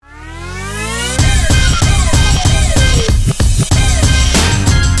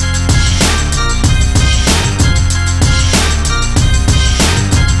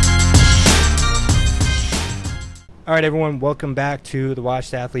right, everyone, welcome back to the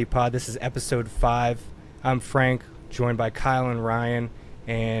Washed Athlete Pod. This is episode 5. I'm Frank, joined by Kyle and Ryan,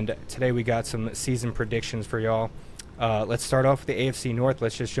 and today we got some season predictions for y'all. Let's start off with the AFC North.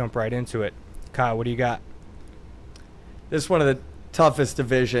 Let's just jump right into it. Kyle, what do you got? This is one of the toughest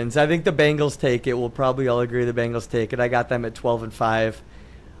divisions. I think the Bengals take it. We'll probably all agree the Bengals take it. I got them at 12-5.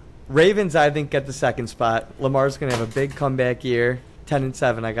 Ravens, I think, get the second spot. Lamar's going to have a big comeback year.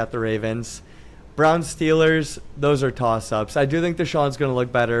 10-7, I got the Ravens. Browns, Steelers, those are toss-ups. I do think Deshaun's going to look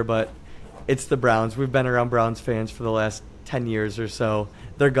better, but it's the Browns. We've been around Browns fans for the last 10 years or so.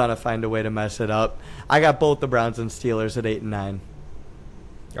 They're going to find a way to mess it up. I got both the Browns and Steelers at 8-9.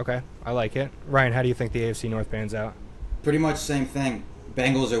 Okay, I like it. Ryan, how do you think the AFC North pans out? Pretty much same thing.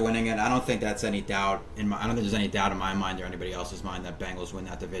 Bengals are winning it. I don't think that's any doubt I don't think there's any doubt in my mind or anybody else's mind that Bengals win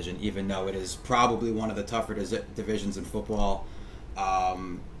that division, even though it is probably one of the tougher divisions in football.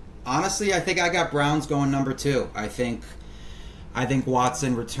 Honestly, I think I got Browns going number 2. I think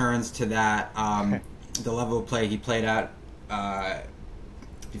Watson returns to that the level of play he played at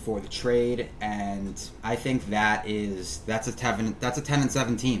before the trade, and I think that's a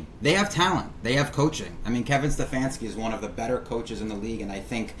 10-7 team. They have talent. They have coaching. I mean, Kevin Stefanski is one of the better coaches in the league, and I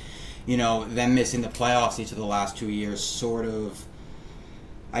think, them missing the playoffs each of the last 2 years sort of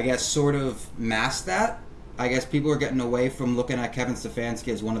masked that. I guess people are getting away from looking at Kevin Stefanski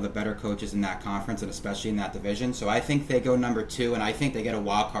as one of the better coaches in that conference and especially in that division. So I think they go number 2, and I think they get a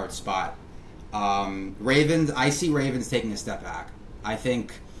wild card spot. Ravens, I see Ravens taking a step back. I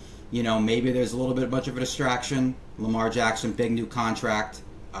think, maybe there's a little bit much of a distraction. Lamar Jackson, big new contract.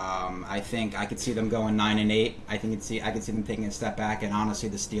 I think I could see them going 9-8. I could see them taking a step back. And honestly,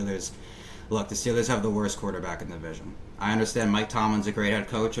 the Steelers have the worst quarterback in the division. I understand Mike Tomlin's a great head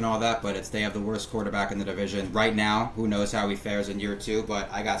coach and all that, but they have the worst quarterback in the division right now. Who knows how he fares in year 2?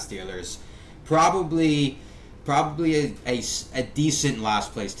 But I got Steelers. Probably a decent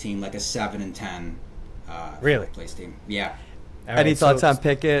last place team, like a 7-10. Really? Place team. Yeah. Any thoughts on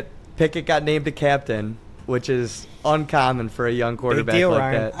Pickett? Pickett got named a captain, which is uncommon for a young quarterback deal, like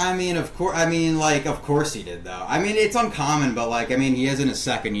Ryan. that. I mean, of course he did, though. I mean, it's uncommon, but he is in his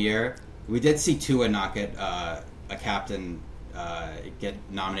second year. We did see Tua not get a captain, get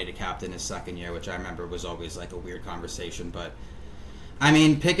nominated captain his second year, which I remember was always like a weird conversation. But I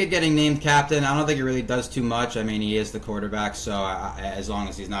mean, Pickett getting named captain, I don't think it really does too much. I mean, he is the quarterback, so as long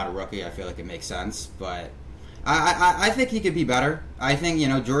as he's not a rookie, I feel like it makes sense. But I think he could be better. I think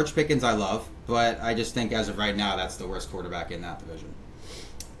George Pickens I love, but I just think as of right now, that's the worst quarterback in that division.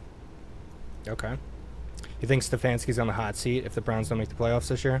 Okay. You think Stefanski's on the hot seat if the Browns don't make the playoffs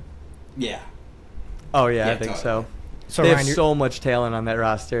this year? Yeah. Oh, yeah, I think totally. So they Ryan, have so much talent on that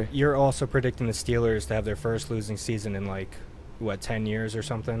roster. You're also predicting the Steelers to have their first losing season in 10 years or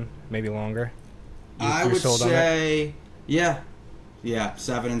something, maybe longer. I would say, yeah,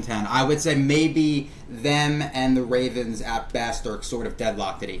 7-10. I would say maybe them and the Ravens at best are sort of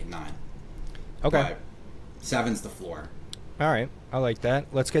deadlocked at 8-9. Okay, but 7's the floor. All right, I like that.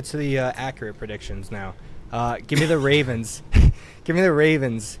 Let's get to the accurate predictions now. Give me the Ravens. Give me the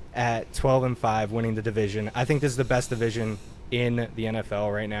Ravens at 12-5, winning the division. I think this is the best division in the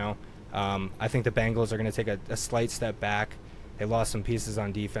NFL right now. I think the Bengals are going to take a slight step back. They lost some pieces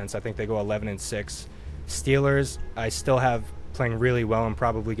on defense. I think they go 11-6. Steelers, I still have playing really well and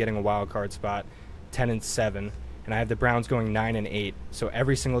probably getting a wild card spot, 10-7. And I have the Browns going 9-8. So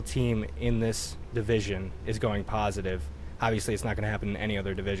every single team in this division is going positive. Obviously, it's not going to happen in any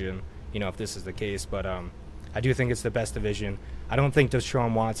other division, if this is the case. But I do think it's the best division. I don't think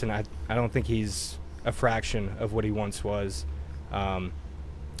Deshaun Watson, I don't think he's a fraction of what he once was. And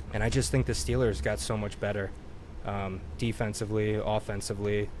I just think the Steelers got so much better defensively,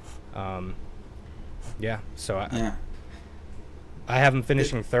 offensively. I have them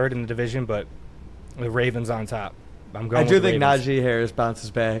finishing third in the division, but the Ravens on top. I'm going. I do with the think Ravens. Najee Harris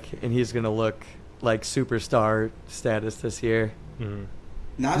bounces back, and he's going to look like superstar status this year. Mm-hmm.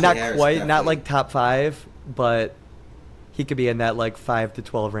 Not quite, not like top 5, but he could be in that 5 to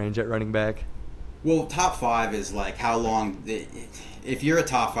 12 range at running back. Well, top 5 is how long. If you're a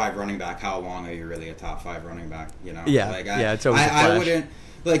top 5 running back, how long are you really a top 5 running back? Yeah, it's always a flash. I wouldn't.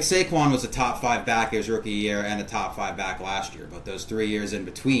 Saquon was a top 5 back his rookie year and a top 5 back last year, but those 3 years in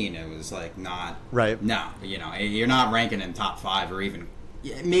between, it was not right. No, you're not ranking in top 5 or even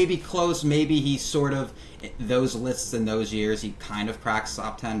maybe close. Maybe he sort of those lists in those years he kind of cracks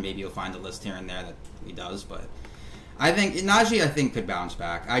top 10. Maybe you'll find a list here and there that he does, but I think Najee could bounce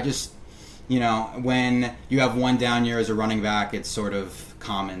back. I just when you have one down year as a running back, it's sort of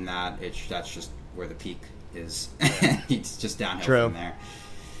common that that's just where the peak is. It's just downhill from there.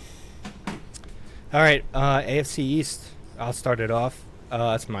 All right, AFC East. I'll start it off.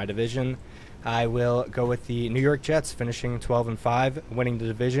 It's my division. I will go with the New York Jets, finishing 12-5, winning the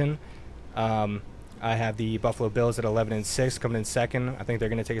division. I have the Buffalo Bills at 11-6, coming in second. I think they're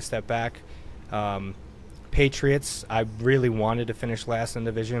going to take a step back. Patriots. I really wanted to finish last in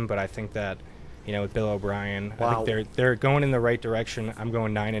the division, but I think that, with Bill O'Brien, I think they're going in the right direction. I'm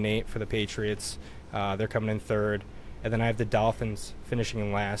going 9-8 for the Patriots. They're coming in third. And then I have the Dolphins finishing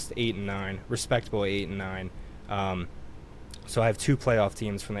in last, 8-9, respectable 8-9. So I have two playoff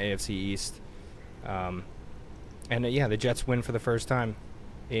teams from the AFC East. The Jets win for the first time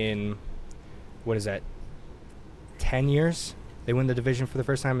in, 10 years? They win the division for the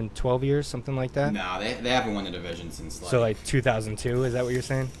first time in 12 years, something like that? No, they haven't won the division since, So, 2002, is that what you're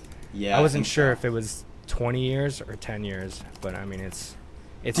saying? Yeah. I wasn't sure if it was 20 years or 10 years, but, it's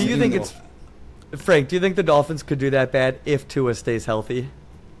Do you think it's... Frank, do you think the Dolphins could do that bad if Tua stays healthy?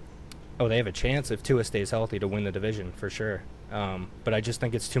 Oh, they have a chance if Tua stays healthy to win the division, for sure. But I just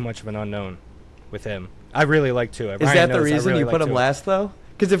think it's too much of an unknown with him. I really like Tua. Is that the reason you put him last, though?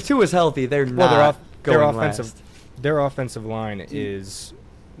 Because if Tua's healthy, they're not going last. Their offensive line is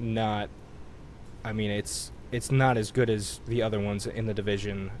not... it's not as good as the other ones in the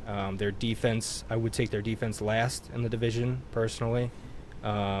division. Their defense, I would take their defense last in the division, personally.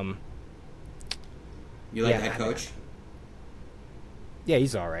 You like that coach? Yeah,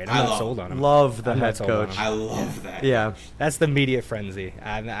 he's all right. I'm not sold on him. Love the head coach. I love that. Yeah. That's the media frenzy.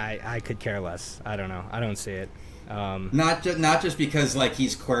 I could care less. I don't know. I don't see it. Not just because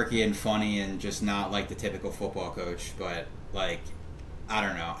he's quirky and funny and just not the typical football coach, but I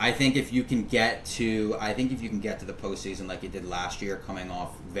don't know. I think if you can get to the postseason like you did last year, coming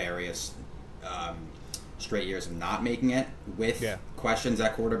off various straight years of not making it with questions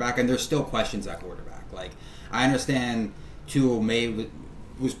at quarterback, and there's still questions at quarterback. I understand Tua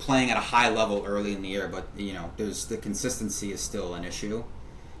was playing at a high level early in the year, but there's the consistency is still an issue.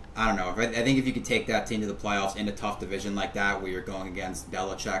 I don't know. I think if you could take that team to the playoffs in a tough division like that, where you're going against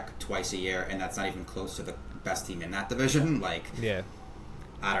Belichick twice a year, and that's not even close to the best team in that division,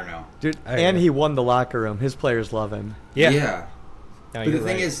 I don't know. Dude, and he won the locker room. His players love him. Yeah. No, but the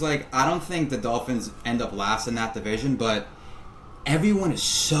thing is, I don't think the Dolphins end up last in that division, but everyone is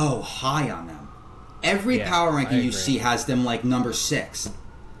so high on them. Every power ranking you see has them number 6.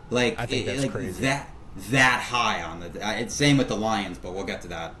 I think that's crazy. That high on the. It's same with the Lions, but we'll get to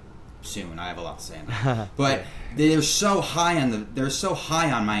that soon. I have a lot to say on that. But they're so high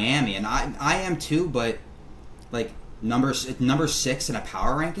on Miami, and I am too. But number 6 in a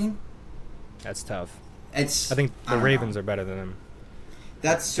power ranking. That's tough. I think the Ravens are better than them.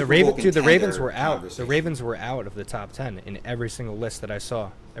 That's the Ravens. Dude, the Ravens were out. The Ravens were out of the top 10 in every single list that I saw.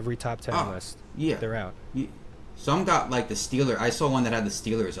 Every top 10 list. Yeah, they're out. Some got the Steelers. I saw one that had the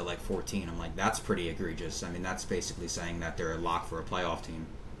Steelers at 14. I'm like, that's pretty egregious. That's basically saying that they're a lock for a playoff team.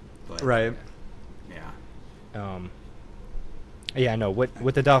 But, right. Yeah. Yeah, no.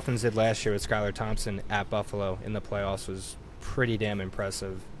 What the Dolphins did last year with Skylar Thompson at Buffalo in the playoffs was pretty damn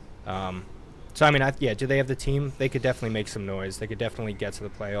impressive. Do they have the team? They could definitely make some noise. They could definitely get to the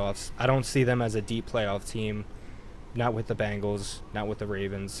playoffs. I don't see them as a deep playoff team. Not with the Bengals, not with the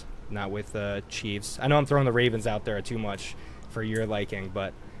Ravens, not with the Chiefs. I know I'm throwing the Ravens out there too much for your liking,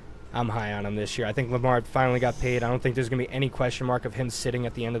 but I'm high on them this year. I think Lamar finally got paid. I don't think there's going to be any question mark of him sitting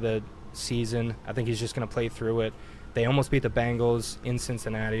at the end of the season. I think he's just going to play through it. They almost beat the Bengals in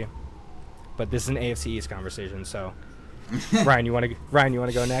Cincinnati, but this is an AFC East conversation. So, Ryan, you want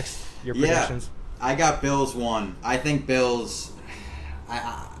to go next? Your predictions? Yeah, I got Bills 1. I think Bills.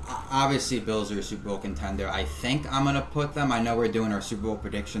 Obviously, Bills are a Super Bowl contender. I think I'm going to put them. I know we're doing our Super Bowl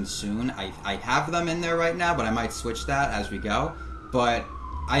predictions soon. I have them in there right now, but I might switch that as we go. But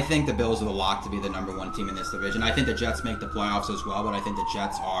I think the Bills are the lock to be the number 1 team in this division. I think the Jets make the playoffs as well, but I think the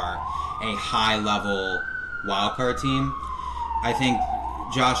Jets are a high-level wildcard team. I think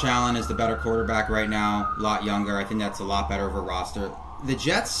Josh Allen is the better quarterback right now, a lot younger. I think that's a lot better of a roster. The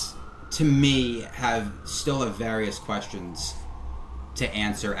Jets, to me, have various questions to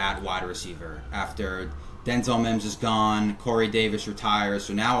answer at wide receiver after Denzel Mims is gone, Corey Davis retires,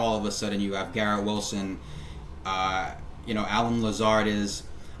 so now all of a sudden you have Garrett Wilson. Allen Lazard is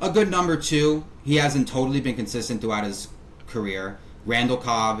a good number 2. He hasn't totally been consistent throughout his career. Randall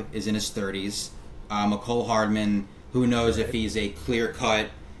Cobb is in his 30s. McCole Hardman, who knows if he's a clear-cut,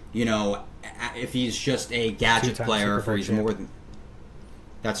 if he's just a gadget player, or if he's more than...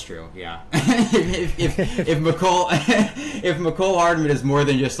 That's true, yeah. if McCole Hardman is more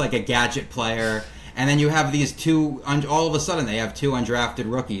than just a gadget player, and then you have these all of a sudden they have 2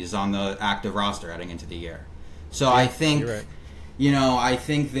 undrafted rookies on the active roster heading into the year. So I think, I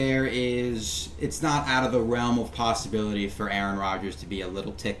think it's not out of the realm of possibility for Aaron Rodgers to be a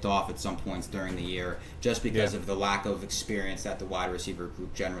little ticked off at some points during the year just because of the lack of experience that the wide receiver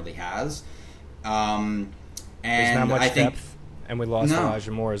group generally has. And there's not much I think, depth, and we lost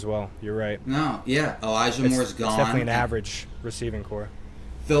Elijah Moore as well. You're right. No, yeah, Elijah Moore's gone. It's definitely an average receiving core.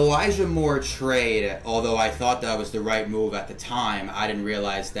 The Elijah Moore trade, although I thought that was the right move at the time, I didn't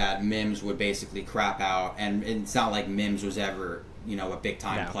realize that Mims would basically crap out. And it's not like Mims was ever, a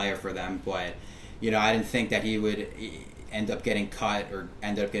big-time player for them. But, I didn't think that he would end up getting cut or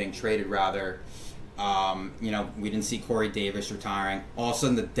end up getting traded, rather. We didn't see Corey Davis retiring. All of a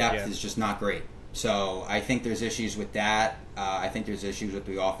sudden, the depth is just not great. So I think there's issues with that. I think there's issues with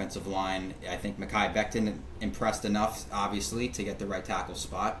the offensive line. I think Mekhi Becton impressed enough, obviously, to get the right tackle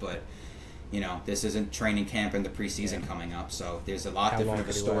spot. But, this isn't training camp and the preseason coming up. So there's a lot different of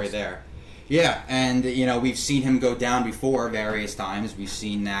a story there. Yeah, and, we've seen him go down before various times. We've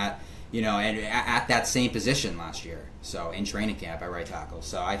seen that, and at that same position last year. So in training camp at right tackle.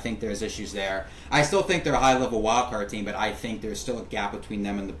 So I think there's issues there. I still think they're a high-level wildcard team, but I think there's still a gap between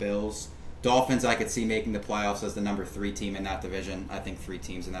them and the Bills. Dolphins, I could see making the playoffs as the number 3 team in that division. I think 3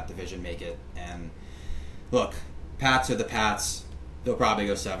 teams in that division make it. And look, Pats are the Pats. They'll probably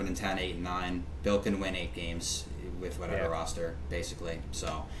go 7-10, 8-9. Bill can win 8 games with whatever roster, basically.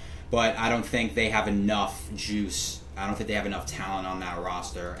 So, but I don't think they have enough juice. I don't think they have enough talent on that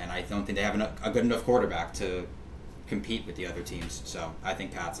roster, and I don't think they have a good enough quarterback to compete with the other teams. So I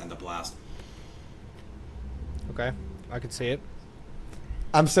think Pats end up last. Okay, I could see it.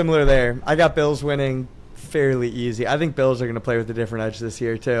 I'm similar there. I got Bills winning fairly easy. I think Bills are going to play with a different edge this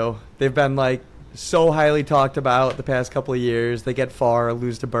year, too. They've been, so highly talked about the past couple of years. They get far,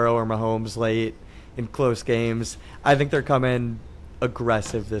 lose to Burrow or Mahomes late in close games. I think they're coming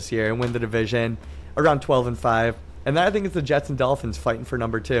aggressive this year and win the division around 12-5. And then I think it's the Jets and Dolphins fighting for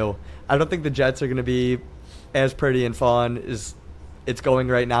number 2. I don't think the Jets are going to be as pretty and fun as it's going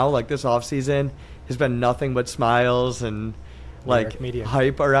right now. This offseason has been nothing but smiles and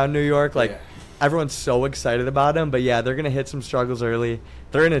hype around New York. Everyone's so excited about them. But, they're going to hit some struggles early.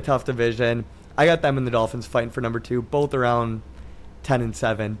 They're in a tough division. I got them and the Dolphins fighting for number 2, both around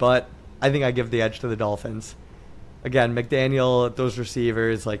 10-7. But I think I give the edge to the Dolphins. Again, McDaniel, those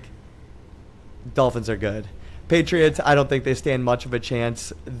receivers, Dolphins are good. Patriots, I don't think they stand much of a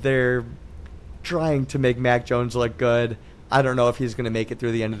chance. They're trying to make Mac Jones look good. I don't know if he's going to make it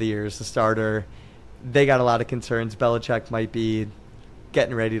through the end of the year as a starter. They got a lot of concerns. Belichick might be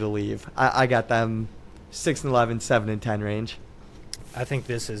getting ready to leave. I got them 6-11, 7-10 range. I think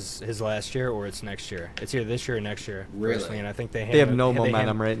this is his last year or it's next year. It's either this year or next year. Really? Personally, and I think they have no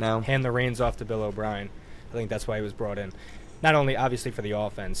momentum right now. Hand the reins off to Bill O'Brien. I think that's why he was brought in. Not only, obviously, for the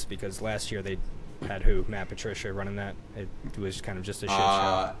offense, because last year they had Matt Patricia running that. It was kind of just a shit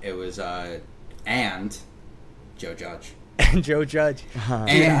show. It was, and Joe Judge. And Joe Judge.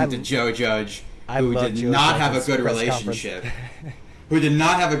 And Joe Judge. Who did not have a good relationship. Who did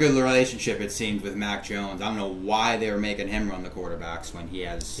not have a good relationship, it seemed, with Mac Jones. I don't know why they were making him run the quarterbacks when he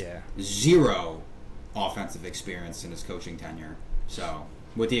has zero offensive experience in his coaching tenure. So,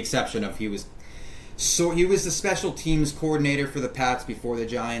 with the exception of he was the special teams coordinator for the Pats before the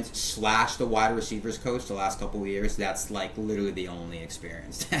Giants / the wide receivers coach the last couple of years. That's literally the only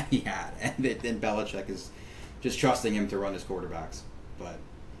experience that he had. And then Belichick is just trusting him to run his quarterbacks. But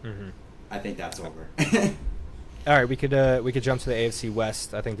I think that's over. All right, we could jump to the AFC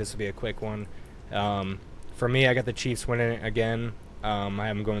West. I think this will be a quick one. For me, I got the Chiefs winning it again. I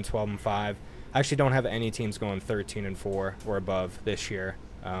have them going 12-5. I actually don't have any teams going 13-4 or above this year.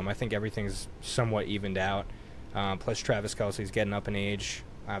 I think everything's somewhat evened out. Plus, Travis Kelce's getting up in age.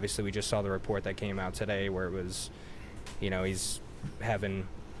 Obviously, we just saw the report that came out today where it was, he's having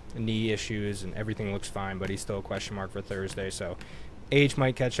knee issues and everything looks fine, but he's still a question mark for Thursday. So, age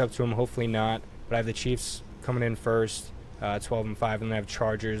might catch up to him. Hopefully not. But I have the Chiefs coming in first, 12-5, and then I have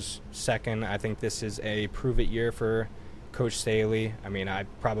Chargers second. I think this is a prove-it year for Coach Staley. I mean, I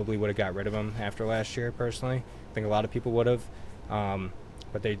probably would have got rid of him after last year, personally. I think a lot of people would have.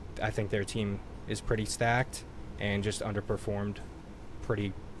 But I think their team is pretty stacked and just underperformed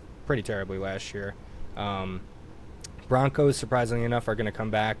pretty terribly last year. Broncos, surprisingly enough, are going to come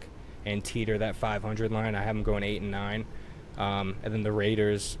back and teeter that 500 line. I have them going 8-9. And then the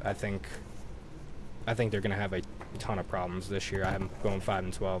Raiders, I think they're going to have a ton of problems this year. I have them going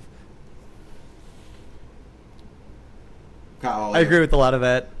 5-12. I agree with a lot of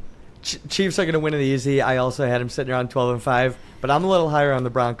that. Chiefs are going to win it easy. I also had them sitting around 12-5, but I'm a little higher on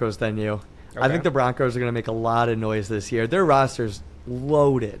the Broncos than you. Okay. I think the Broncos are going to make a lot of noise this year. Their roster's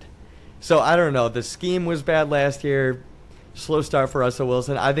loaded. So I don't know. The scheme was bad last year. Slow start for Russell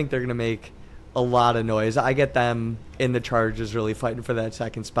Wilson. I think they're going to make a lot of noise. I get them in the Chargers really fighting for that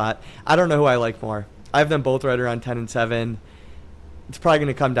second spot. I don't know who I like more. I have them both right around 10-7. It's probably going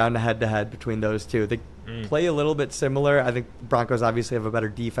to come down to head-to-head between those two. They play a little bit similar. I think Broncos obviously have a better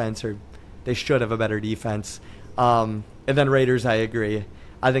defense, or they should have a better defense. And then Raiders, I agree.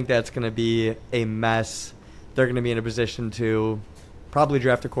 I think that's going to be a mess. They're going to be in a position to probably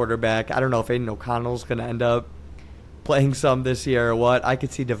draft a quarterback. I don't know if Aiden O'Connell's going to end up playing some this year or what. I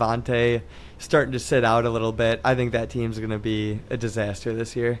could see Devontae starting to sit out a little bit. I think that team's going to be a disaster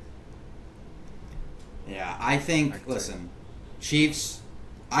this year. Yeah, I think, listen, Chiefs,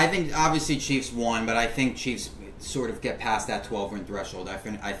 I think obviously Chiefs won, but I think Chiefs sort of get past that 12-win threshold. I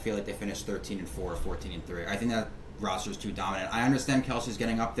feel like they finished 13-4 or 14-3. I think that roster's too dominant. I understand Kelsey's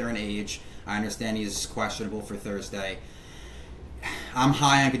getting up there in age. I understand he's questionable for Thursday. I'm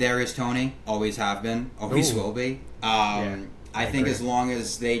high on Kadarius Toney. Always have been. Always will be. I think as long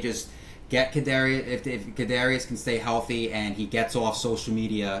as they just get Kadarius, if Kadarius can stay healthy and he gets off social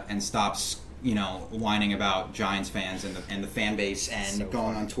media and stops, whining about Giants fans and the fan base and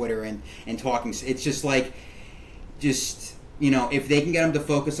going on Twitter and talking, it's just like, if they can get him to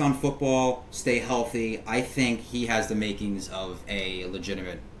focus on football, stay healthy, I think he has the makings of a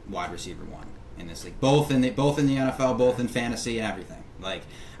legitimate wide receiver one in this league, both in the NFL, both in fantasy and everything. Like,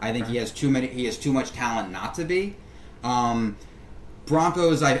 I think he has too much talent not to be.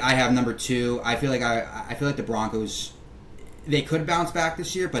 Broncos, I have number 2. I feel like the Broncos, they could bounce back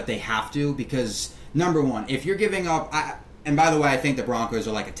this year, but they have to, because number 1, if you're giving up, and by the way, I think the Broncos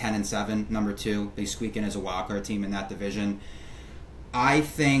are like a 10-7, number 2. They squeak in as a wildcard team in that division. I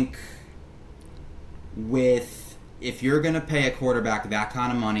think if you're going to pay a quarterback that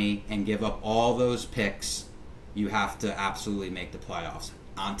kind of money and give up all those picks, you have to absolutely make the playoffs.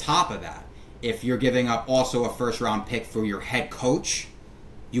 On top of that, if you're giving up also a first-round pick for your head coach,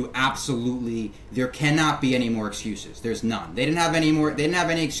 there cannot be any more excuses. There's none. They didn't have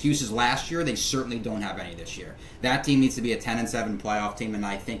any excuses last year. They certainly don't have any this year. That team needs to be a 10-7 playoff team, and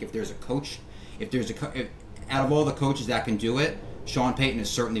I think if there's a coach, out of all the coaches that can do it, Sean Payton is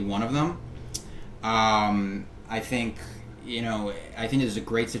certainly one of them. I think this is a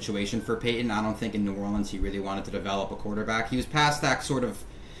great situation for Payton. I don't think in New Orleans he really wanted to develop a quarterback. He was past that sort of,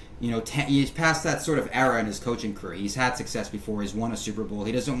 he's past that sort of era in his coaching career. He's had success before. He's won a Super Bowl.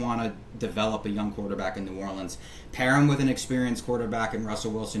 He doesn't want to develop a young quarterback in New Orleans. Pair him with an experienced quarterback in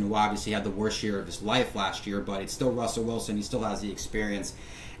Russell Wilson, who obviously had the worst year of his life last year, but it's still Russell Wilson. He still has the experience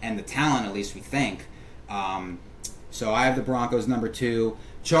and the talent, at least we think. So I have the Broncos number 2.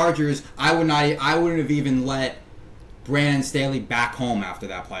 Chargers, I wouldn't have even let Brandon Staley back home after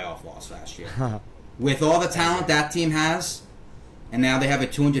that playoff loss last year. With all the talent that team has, and now they have a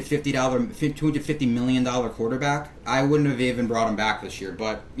 $250 million quarterback, I wouldn't have even brought him back this year.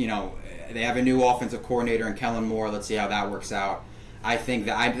 But, they have a new offensive coordinator in Kellen Moore. Let's see how that works out. I think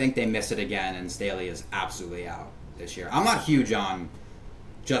they miss it again, and Staley is absolutely out this year. I'm not huge on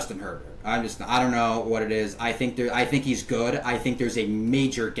Justin Herbert. I don't know what it is. I think he's good. I think there's a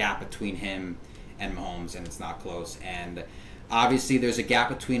major gap between him and Mahomes, and it's not close. And obviously there's a gap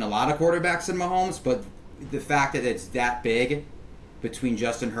between a lot of quarterbacks and Mahomes, but the fact that it's that big between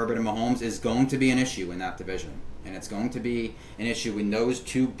Justin Herbert and Mahomes is going to be an issue in that division. And it's going to be an issue in those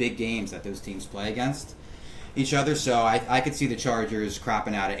two big games that those teams play against each other. So I could see the Chargers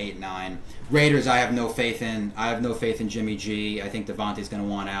crapping out at 8-9. Raiders, I have no faith in. I have no faith in Jimmy G. I think Devontae's going to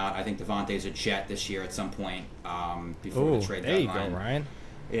want out. I think Devontae's a Jet this year at some point before the trade deadline. There you go, Ryan.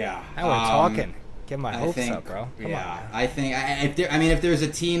 Yeah. Now we're talking. Get my hopes up, bro. Come on. I think if there's a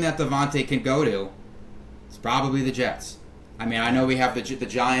team that Devontae can go to, it's probably the Jets. I mean, I know we have the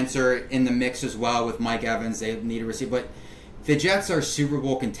Giants are in the mix as well with Mike Evans. They need a receiver, but the Jets are Super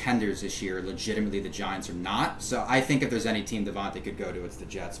Bowl contenders this year. Legitimately, the Giants are not. So I think if there's any team Devontae could go to, it's the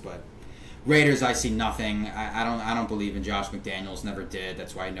Jets. But Raiders, I see nothing. I don't believe in Josh McDaniels. Never did.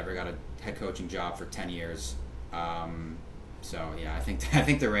 That's why he never got a head coaching job for 10 years. So yeah, I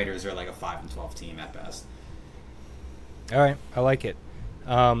think the Raiders are like a 5-12 team at best. All right, I like it.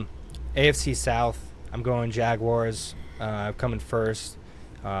 AFC South, I'm going Jaguars. Coming first.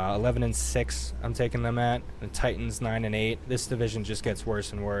 11-6, I'm taking them at. The Titans 9-8. This division just gets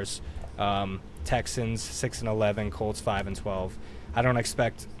worse and worse. Texans 6-11. Colts 5-12. I don't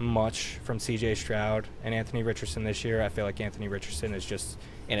expect much from C.J. Stroud and Anthony Richardson this year. I feel like Anthony Richardson is just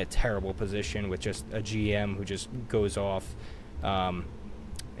in a terrible position with just a GM who just goes off.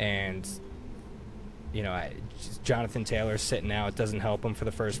 And Jonathan Taylor sitting out doesn't help him for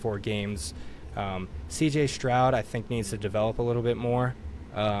the first 4 games. C.J. Stroud, I think, needs to develop a little bit more.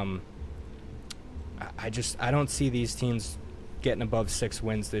 I don't see these teams getting above 6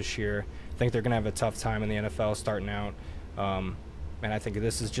 wins this year. I think they're going to have a tough time in the NFL starting out. And I think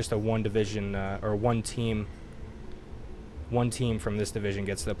this is just a one division or one team from this division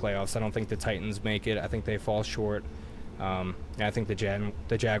gets to the playoffs. I don't think the Titans make it. I think they fall short. And I think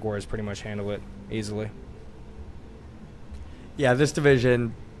the Jaguars pretty much handle it easily. Yeah, this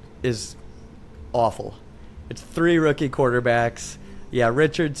division is awful. It's 3 rookie quarterbacks. Yeah,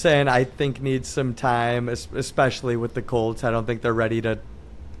 Richardson, I think, needs some time, especially with the Colts. I don't think they're ready to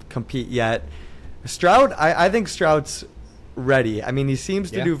compete yet. Stroud, I think Stroud's ready. I mean, he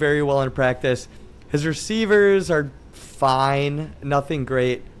seems to do very well in practice. His receivers are fine, nothing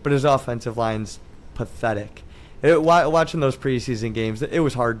great, but his offensive line's pathetic. Watching those preseason games, it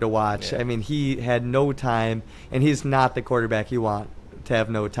was hard to watch. Yeah. I mean, he had no time, and he's not the quarterback you want to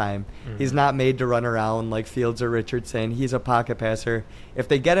have no time. Mm-hmm. He's not made to run around like Fields or Richardson. He's a pocket passer. If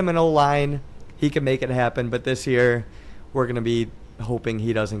they get him an O-line, he can make it happen, but this year we're going to be hoping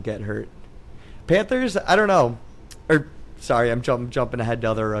he doesn't get hurt. Panthers, I don't know. Sorry, I'm jumping ahead to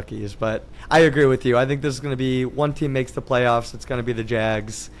other rookies, but I agree with you. I think this is going to be one team makes the playoffs. It's going to be the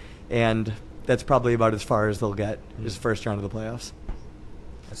Jags, and that's probably about as far as they'll get, is first round of the playoffs.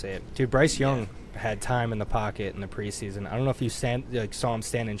 That's it. Dude, Bryce Young had time in the pocket in the preseason. I don't know if you saw him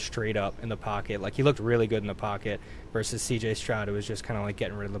standing straight up in the pocket. Like, he looked really good in the pocket versus C.J. Stroud, who was just kind of like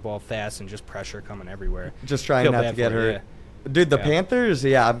getting rid of the ball fast and just pressure coming everywhere. Just trying not to get hurt. Dude, the Panthers,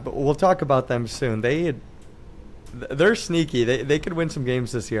 we'll talk about them soon. They're sneaky. They could win some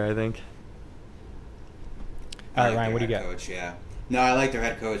games this year, I think. All right, Ryan, what do you got? Coach, no, I like their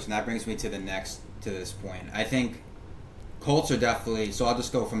head coach, and that brings me to this point. I think Colts are definitely. So I'll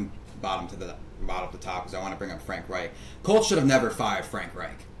just go from bottom to top because I want to bring up Frank Reich. Colts should have never fired Frank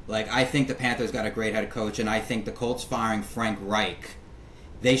Reich. Like, I think the Panthers got a great head coach, and I think the Colts firing Frank Reich,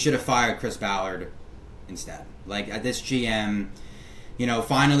 they should have fired Chris Ballard instead. Like, at this GM.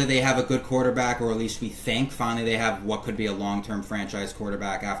 Finally they have a good quarterback, or at least we think. Finally they have what could be a long-term franchise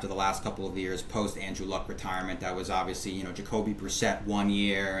quarterback after the last couple of years post-Andrew Luck retirement. That was obviously, Jacoby Brissett 1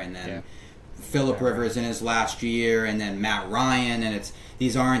 year, and then Phillip Rivers in his last year, and then Matt Ryan, and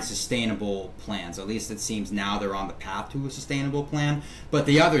these aren't sustainable plans. At least it seems now they're on the path to a sustainable plan. But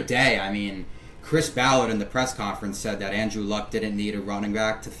the other day, I mean, Chris Ballard in the press conference said that Andrew Luck didn't need a running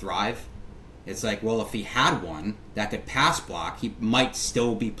back to thrive. It's like, well, if he had one that could pass block, he might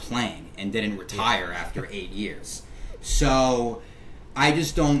still be playing and didn't retire after 8 years. So I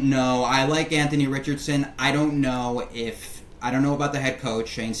just don't know. I like Anthony Richardson. I don't know about the head coach,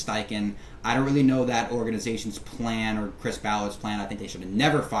 Shane Steichen. I don't really know that organization's plan or Chris Ballard's plan. I think they should have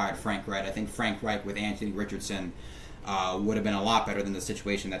never fired Frank Reich. I think Frank Reich with Anthony Richardson would have been a lot better than the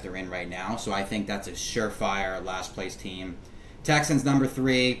situation that they're in right now. So I think that's a surefire last place team. Texans number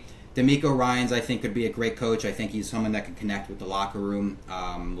 3. DeMeco Ryans, I think, could be a great coach. I think he's someone that can connect with the locker room.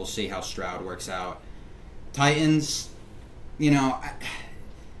 We'll see how Stroud works out. Titans, the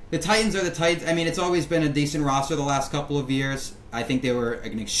Titans are the Titans. I mean, it's always been a decent roster the last couple of years. I think they were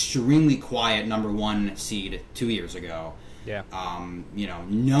an extremely quiet number 1 seed 2 years ago. Yeah.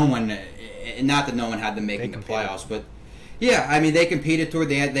 No one, not that no one had them making the playoffs, but yeah, I mean, they competed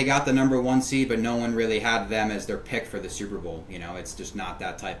they got the number 1 seed, but no one really had them as their pick for the Super Bowl. It's just not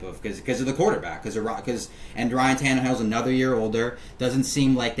that type of, because of the quarterback, and Ryan Tannehill's another year older. Doesn't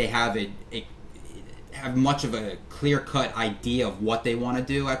seem like they have have much of a clear-cut idea of what they want to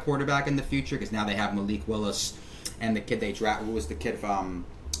do at quarterback in the future, because now they have Malik Willis and the kid they drafted. Who was the kid from?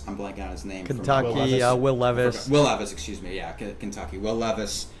 I'm blanking on his name. Kentucky, Will Levis. Will Levis, excuse me. Yeah, Kentucky. Will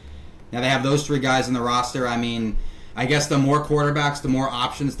Levis. Now they have those 3 guys in the roster. I mean, I guess the more quarterbacks, the more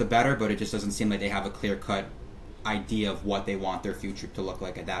options, the better, but it just doesn't seem like they have a clear-cut idea of what they want their future to look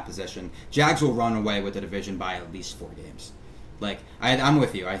like at that position. Jags will run away with the division by at least 4 games. Like, I'm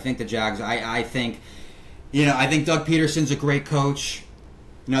with you. I think the Jags, I think Doug Peterson's a great coach.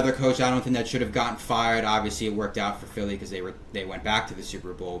 Another coach I don't think that should have gotten fired. Obviously, it worked out for Philly because they went back to the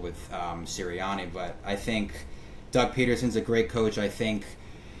Super Bowl with Sirianni, but I think Doug Peterson's a great coach. I think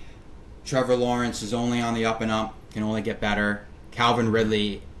Trevor Lawrence is only on the up and up, can only get better. Calvin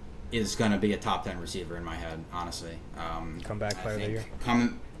Ridley is going to be a top 10 receiver in my head, honestly. Comeback player of the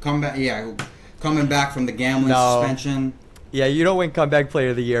year. Coming back from the gambling suspension. Yeah, you don't win comeback player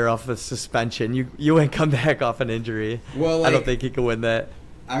of the year off a suspension. You win comeback off an injury. Well, I don't think he can win that.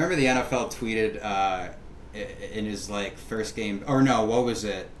 I remember the NFL tweeted in his first game, or no, what was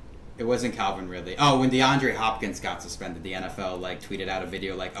it? It wasn't Calvin Ridley. Oh, when DeAndre Hopkins got suspended, the NFL tweeted out a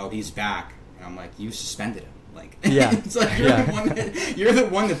video oh, he's back, and I'm like, you suspended him. Yeah, it's you're the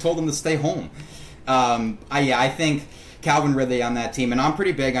one that told him to stay home. I think Calvin Ridley on that team, and I'm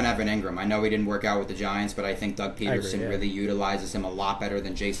pretty big on Evan Ingram. I know he didn't work out with the Giants, but I think Doug Peterson really utilizes him a lot better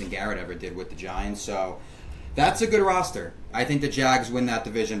than Jason Garrett ever did with the Giants. So that's a good roster. I think the Jags win that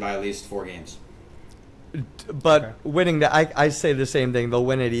division by at least 4 games. But winning that, I say the same thing. They'll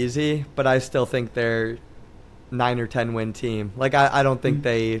win it easy, but I still think they're 9 or 10 win team. Like I don't think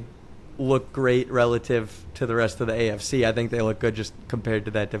they look great relative to the rest of the AFC. I think they look good just compared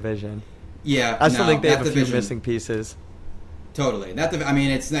to that division. Yeah, I still think they have a few missing pieces. Totally.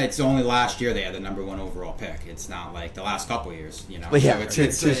 It's only last year they had the number 1 overall pick. It's not like the last couple of years, you know. Well, yeah, so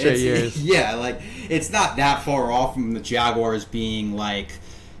it's 2 straight years. Yeah, like it's not that far off from the Jaguars being like,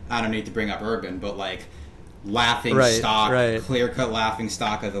 I don't need to bring up Urban, but like laughing stock, clear-cut laughing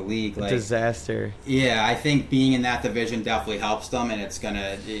stock of the league. Like, disaster. Yeah, I think being in that division definitely helps them, and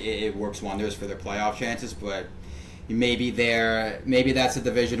it works wonders for their playoff chances. But maybe that's a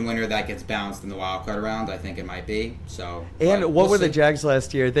division winner that gets bounced in the wild card round. I think it might be. So. And what were the Jags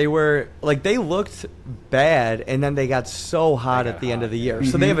last year? They were like they looked bad, and then they got so hot at the end of the year.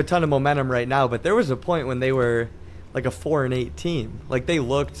 So they have a ton of momentum right now. But there was a point when they were like a 4-8 team. Like they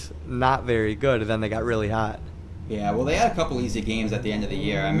looked not very good, and then they got really hot. Yeah, well, they had a couple easy games at the end of the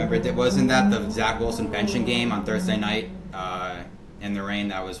year. I remember wasn't that the Zach Wilson benching game on Thursday night in the rain?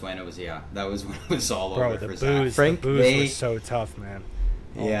 That was when it was when it was all over for Zach. The booze was so tough, man.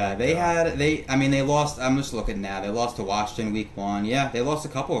 Yeah, they lost. I'm just looking now. They lost to Washington week 1. Yeah, they lost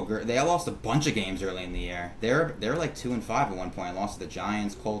they lost a bunch of games early in the year. They're like 2-5 at one point. Lost to the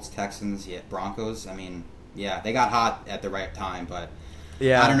Giants, Colts, Texans, Broncos. I mean, yeah, they got hot at the right time, but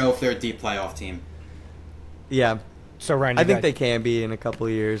I don't know if they're a deep playoff team. Yeah. So Ryan, I think they can be in a couple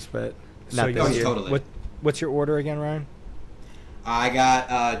of years, but not this year. Totally. What's your order again, Ryan? I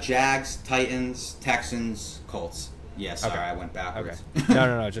got Jags, Titans, Texans, Colts. Yeah, sorry, I went backwards. Okay.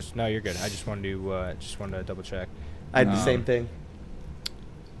 No, you're good. I just wanted to double check. I had the same thing.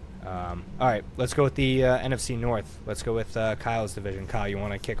 All right, let's go with the NFC North. Let's go with Kyle's division. Kyle, you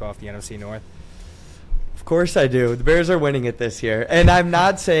want to kick off the NFC North? Of course I do. The Bears are winning it this year, and I'm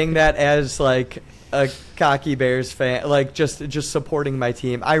not saying that as like a cocky Bears fan, like just supporting my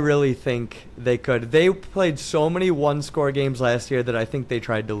team. I really think they could. They played so many one-score games last year that I think they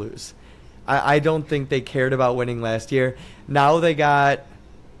tried to lose. I don't think they cared about winning last year. Now they got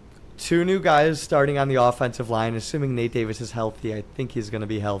 2 new guys starting on the offensive line, assuming Nate Davis is healthy. I think he's going to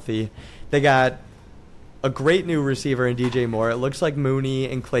be healthy. They got a great new receiver in DJ Moore. It looks like Mooney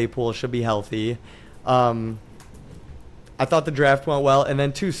and Claypool should be healthy. I thought the draft went well, and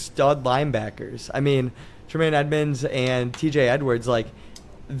then 2 stud linebackers. I mean, Tremaine Edmonds and TJ Edwards, like,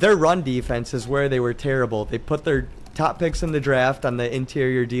 their run defense is where they were terrible. They put their top picks in the draft on the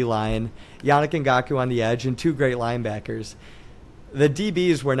interior D-line, Yannick Ngakoue on the edge, and 2 great linebackers. The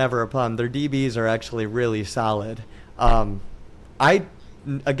DBs were never a problem. Their DBs are actually really solid. Again,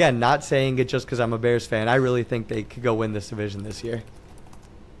 not saying it just because I'm a Bears fan. I really think they could go win this division this year.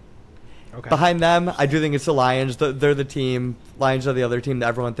 Okay. Behind them, I do think it's the Lions. They're the team. Lions are the other team that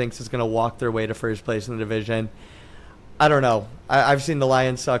everyone thinks is going to walk their way to first place in the division. I don't know. I've seen the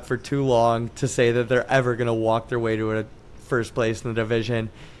Lions suck for too long to say that they're ever going to walk their way to a first place in the division.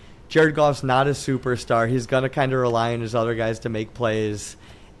 Jared Goff's not a superstar. He's going to kind of rely on his other guys to make plays.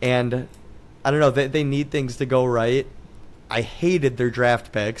 And I don't know. They need things to go right. I hated their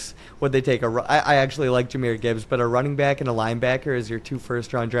draft picks. Would they take I actually like Jahmyr Gibbs, but a running back and a linebacker as your 2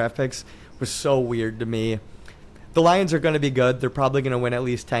 first-round draft picks was so weird to me. The Lions are going to be good. They're probably going to win at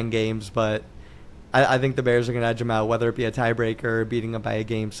least 10 games, but I think the Bears are going to edge them out, whether it be a tiebreaker or beating them by a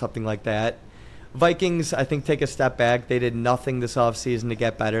game, something like that. Vikings, I think, take a step back. They did nothing this offseason to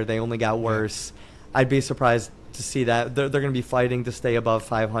get better. They only got worse. I'd be surprised to see that. They're going to be fighting to stay above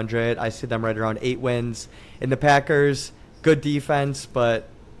 500. I see them right around 8 wins. And the Packers, good defense, but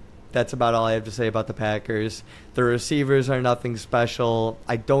that's about all I have to say about the Packers. The receivers are nothing special.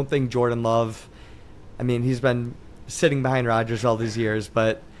 I don't think Jordan Love, I mean, he's been sitting behind Rodgers all these years,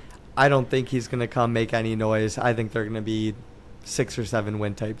 but I don't think he's going to come make any noise. I think they're going to be 6 or 7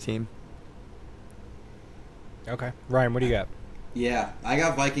 win type team. Okay. Ryan, what do you got? Yeah, I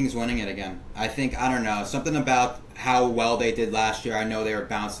got Vikings winning it again. I don't know, something about how well they did last year. I know they were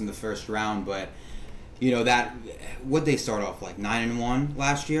bounced in the first round, but would they start off like 9-1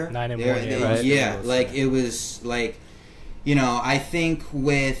 last year? 9-1, yeah. Like it was like, I think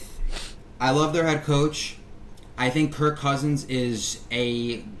I love their head coach. I think Kirk Cousins is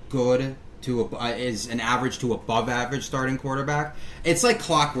a good to is an average to above average starting quarterback. It's like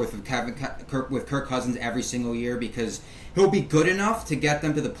clockwork with Kirk Cousins every single year, because he'll be good enough to get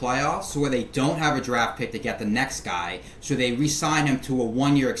them to the playoffs where they don't have a draft pick to get the next guy, so they re-sign him to a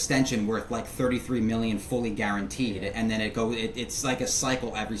 1-year extension worth like $33 million fully guaranteed, and then it's like a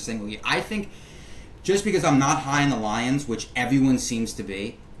cycle every single year. I think just because I'm not high in the Lions, which everyone seems to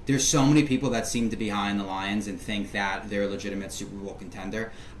be, there's so many people that seem to be high in the Lions and think that they're a legitimate Super Bowl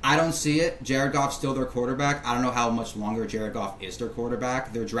contender. I don't see it. Jared Goff's still their quarterback. I don't know how much longer Jared Goff is their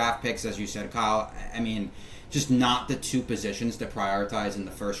quarterback. Their draft picks, as you said, Kyle, I mean, just not the two positions to prioritize in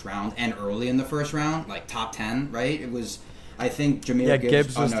the first round and early in the first round, like top 10, right? It was, I think, Jahmyr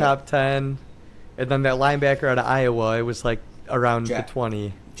Gibbs was top 10. And then that linebacker out of Iowa, it was like around the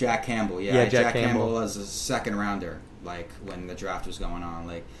 20. Jack Campbell, yeah. Jack Campbell was a second rounder, like when the draft was going on.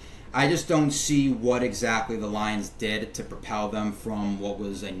 Like, I just don't see what exactly the Lions did to propel them from what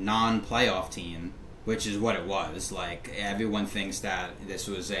was a non-playoff team, which is what it was. Like, everyone thinks that this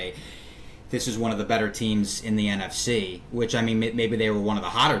is one of the better teams in the NFC, which, I mean, maybe they were one of the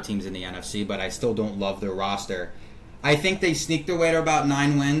hotter teams in the NFC, but I still don't love their roster. I think they sneaked their way to about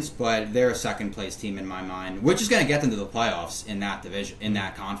 9 wins, but they're a second-place team in my mind, which is going to get them to the playoffs in that division, in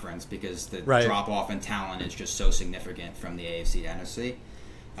that conference, because the drop-off in talent is just so significant from the AFC to NFC.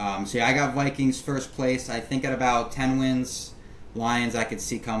 So, yeah, I got Vikings first place. I think at about 10 wins. Lions I could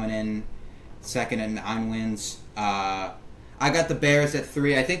see coming in second at 9 wins. I got the Bears at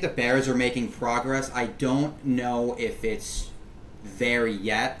 3. I think the Bears are making progress. I don't know if it's there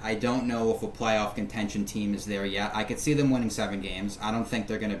yet. I don't know if a playoff contention team is there yet. I could see them winning 7 games. I don't think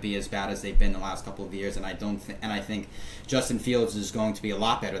they're going to be as bad as they've been the last couple of years, and I think Justin Fields is going to be a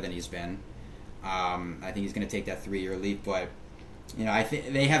lot better than he's been. I think he's going to take that 3-year leap, but you know, I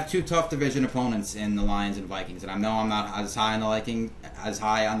think they have 2 tough division opponents in the Lions and Vikings, and I know I'm not as high on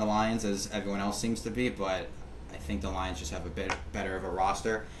the Lions as everyone else seems to be, but I think the Lions just have a bit better of a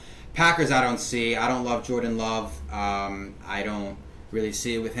roster. Packers, I don't see. I don't love Jordan Love. I don't really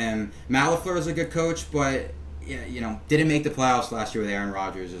see it with him. Matt LaFleur is a good coach, but you know, didn't make the playoffs last year with Aaron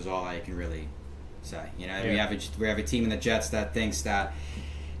Rodgers is all I can really say. You know, we have a team in the Jets that thinks that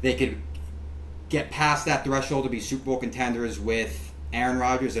they could get past that threshold to be Super Bowl contenders with Aaron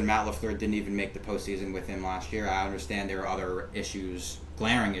Rodgers, and Matt LaFleur didn't even make the postseason with him last year. I understand there are other issues,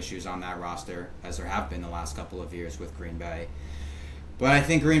 glaring issues on that roster, as there have been the last couple of years with Green Bay. But I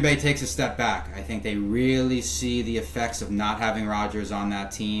think Green Bay takes a step back. I think they really see the effects of not having Rodgers on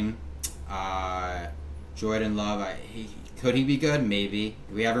that team. Jordan Love, could he be good? Maybe.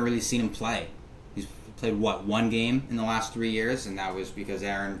 We haven't really seen him play. He's played, 1 game in the last 3 years, and that was because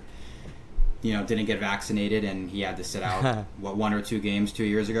Aaron, didn't get vaccinated and he had to sit out, 1 or 2 games 2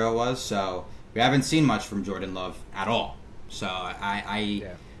 years ago it was. So we haven't seen much from Jordan Love at all. So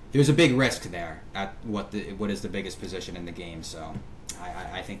there's a big risk there at what is the biggest position in the game. So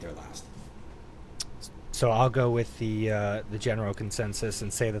I think they're last. So I'll go with the general consensus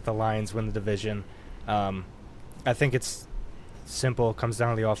and say that the Lions win the division. I think it's simple. It comes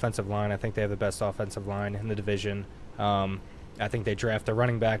down to the offensive line. I think they have the best offensive line in the division. I think they draft a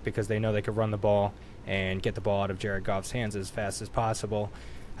running back because they know they could run the ball and get the ball out of Jared Goff's hands as fast as possible.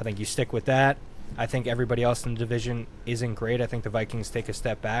 I think you stick with that. I think everybody else in the division isn't great. I think the Vikings take a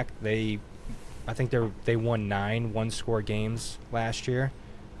step back. I think they won 9 one-score games last year.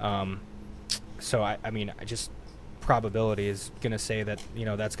 So, I just probability is going to say that,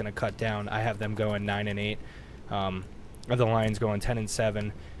 that's going to cut down. I have them going 9-8. Or the Lions going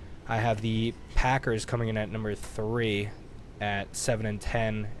 10-7. I have the Packers coming in at number 3 at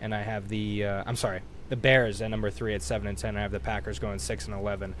 7-10, and I have the Bears at number 3 at 7-10. I have the Packers going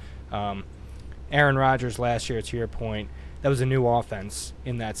 6-11. Aaron Rodgers last year, to your point, that was a new offense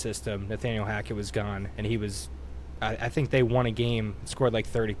in that system. Nathaniel Hackett was gone, and he was, I think they won a game, scored like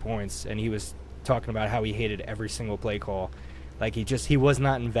 30 points, and he was talking about how he hated every single play call. Like he was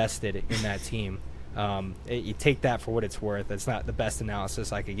not invested in that team. You take that for what it's worth. It's not the best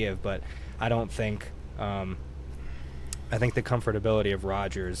analysis I could give, but I don't think. I think the comfortability of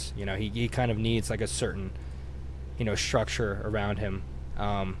Rodgers, he kind of needs like a certain, structure around him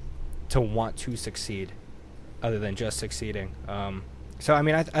to want to succeed, other than just succeeding. So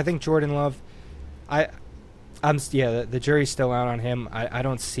I think Jordan Love, the jury's still out on him. I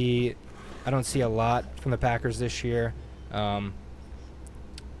don't see a lot from the Packers this year. I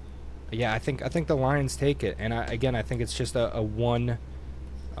think the Lions take it, and I think it's just a one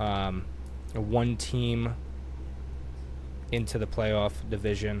team into the playoff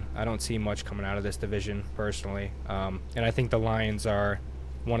division. I don't see much coming out of this division personally, and I think the Lions are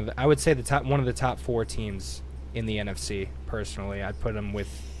one of the top 4 teams in the NFC. Personally, I'd put them with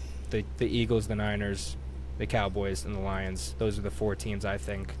the Eagles, the Niners, the Cowboys, and the Lions. Those are the 4 teams I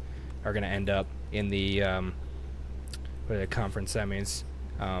think are going to end up in the conference semis.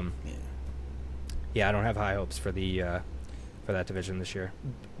 Yeah, I don't have high hopes for that division this year.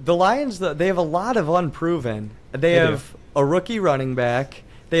 The Lions, they have a lot of unproven. They have a rookie running back.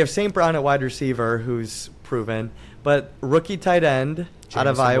 They have St. Brown at wide receiver, who's proven, but rookie tight end out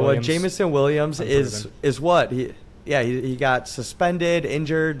of Iowa, Jameson Williams is what he got suspended,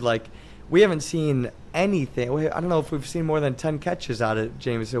 injured. Like, we haven't seen anything. I don't know if we've seen more than 10 catches out of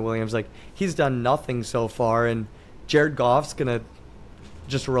Jameson Williams. Like, he's done nothing so far, and Jared Goff's gonna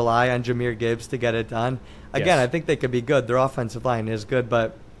just rely on Jahmyr Gibbs to get it done. Again, I think they could be good. Their offensive line is good,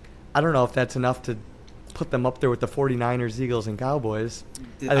 but I don't know if that's enough to put them up there with the 49ers, Eagles, and Cowboys.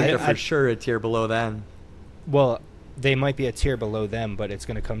 I think they're for sure a tier below them. Well, they might be a tier below them, but it's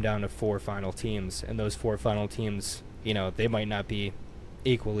going to come down to 4 final teams, and those 4 final teams, they might not be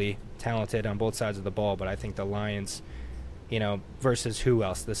equally talented on both sides of the ball, but I think the Lions, versus who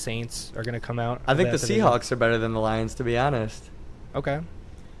else? The Saints are going to come out. I think the Seahawks are better than the Lions, to be honest. Okay.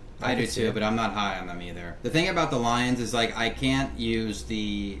 I do too, but I'm not high on them either. The thing about the Lions is, like, I can't use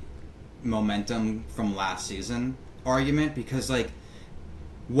the momentum from last season argument because, like,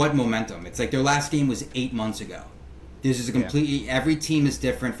 what momentum? It's like their last game was 8 months ago. This is a completely... Every team is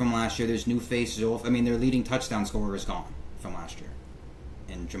different from last year. There's new faces. I mean, their leading touchdown scorer is gone from last year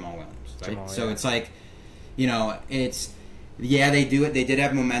in Jamal Williams. Right? So it's like, it's... Yeah, they do it. They did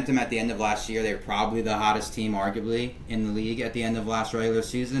have momentum at the end of last year. They were probably the hottest team, arguably, in the league at the end of last regular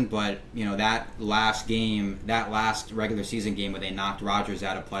season. But, that last regular season game where they knocked Rodgers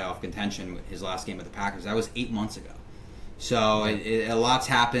out of playoff contention, his last game with the Packers, that was 8 months ago. So a lot's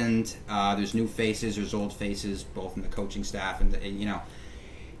happened. There's new faces, there's old faces, both in the coaching staff. And,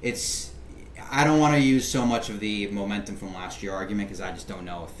 it's... I don't want to use so much of the momentum from last year argument because I just don't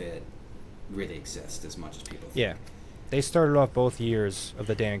know if it really exists as much as people think. Yeah. They started off both years of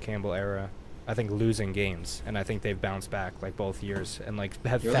the Dan Campbell era, I think, losing games, and I think they've bounced back both years and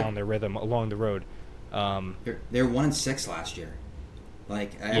have found their rhythm along the road. They were 1-6 last year.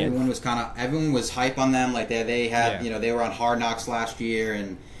 Everyone was hype on them. Like they had they were on Hard Knocks last year,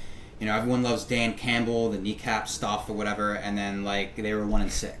 and everyone loves Dan Campbell, the kneecap stuff or whatever. And then they were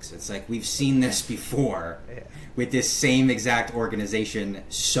 1-6. It's like we've seen this before with this same exact organization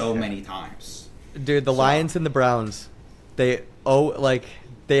so many times. Dude, the Lions and the Browns. They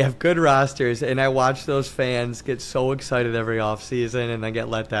have good rosters, and I watch those fans get so excited every offseason and then get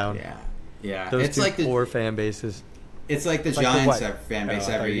let down. Yeah. Those it's two like poor fan bases. It's like the Giants fan base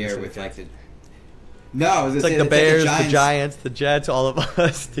every year with the... No, it's like the Bears, the Giants, the Jets, all of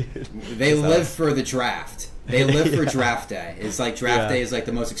us, dude. They live for the draft. They live for draft day. It's like draft day is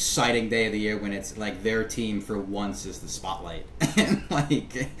the most exciting day of the year when it's their team for once is the spotlight.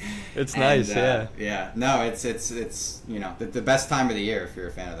 It's nice, yeah. Yeah. No, it's the best time of the year if you're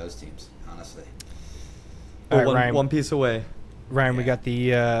a fan of those teams, honestly. All right, one piece away. Ryan, we got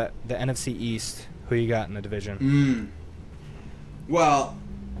the NFC East. Who you got in the division? Well,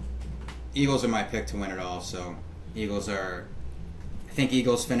 Eagles are my pick to win it all. So I think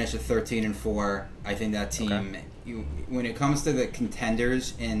Eagles finish at 13-4. I think that team, when it comes to the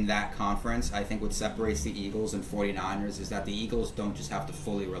contenders in that conference, I think what separates the Eagles and 49ers is that the Eagles don't just have to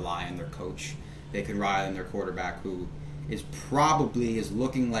fully rely on their coach. They can rely on their quarterback, who is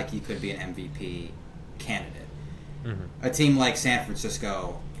looking like he could be an MVP candidate. Mm-hmm. A team like San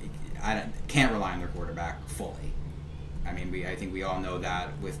Francisco can't rely on their quarterback fully. I mean, I think we all know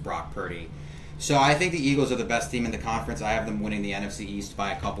that with Brock Purdy. So I think the Eagles are the best team in the conference. I have them winning the NFC East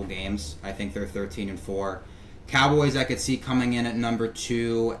by a couple games. I think they're 13-4. Cowboys I could see coming in at number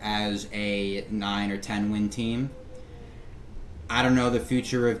 2 as a 9 or 10 win team. I don't know the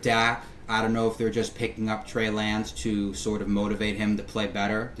future of Dak. I don't know if they're just picking up Trey Lance to sort of motivate him to play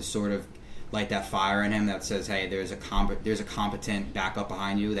better, to sort of light that fire in him that says, hey, there's a competent backup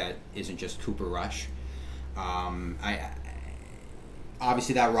behind you that isn't just Cooper Rush.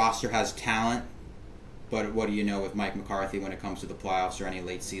 Obviously that roster has talent, but what do you know with Mike McCarthy when it comes to the playoffs or any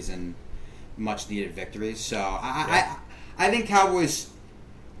late season much needed victories? So I think Cowboys,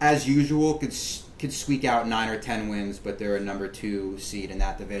 as usual, could squeak out 9 or 10 wins, but they're a number 2 seed in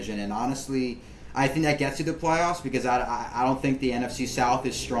that division. And honestly, I think that gets you the playoffs because I don't think the NFC South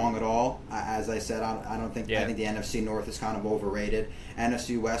is strong at all. As I said, I don't think I think the NFC North is kind of overrated.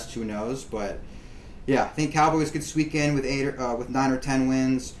 NFC West, who knows? But yeah, I think Cowboys could squeak in with 9 or 10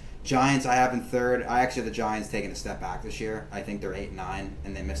 wins. Giants, I have in third. I actually have the Giants taking a step back this year. I think they're 8-9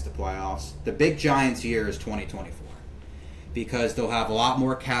 and they missed the playoffs. The big Giants year is 2024 because they'll have a lot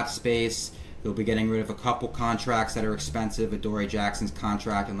more cap space. They'll be getting rid of a couple contracts that are expensive. Adoree Jackson's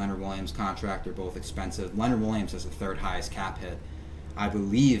contract and Leonard Williams' contract are both expensive. Leonard Williams has the third highest cap hit, I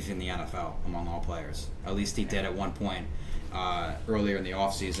believe, in the NFL among all players. At least he did at one point earlier in the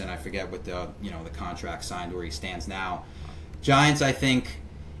offseason. I forget what the contract signed where he stands now. Giants, I think,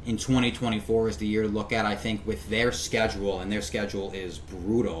 in 2024 is the year to look at. I think with their schedule, and their schedule is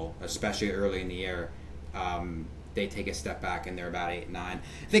brutal, especially early in the year, they take a step back and they're about 8-9. I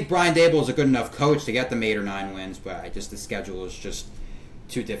think Brian Daboll is a good enough coach to get them 8 or 9 wins, but the schedule is just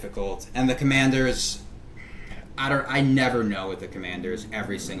too difficult. And the Commanders, I never know with the Commanders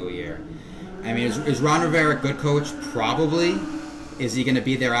every single year. I mean, is Ron Rivera a good coach? Probably. Is he going to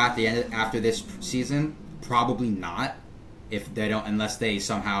be there at the end after this season? Probably not. If they don't, unless they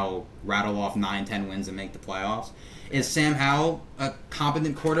somehow rattle off 9-10 wins and make the playoffs. Is Sam Howell a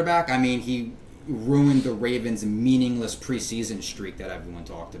competent quarterback? I mean, he ruined the Ravens' meaningless preseason streak that everyone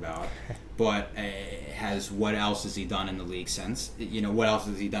talked about. But what else has he done in the league since? What else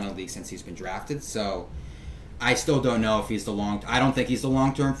has he done in the league since he's been drafted? So I still don't know if he's I don't think he's the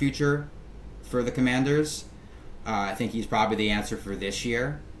long-term future for the Commanders. I think he's probably the answer for this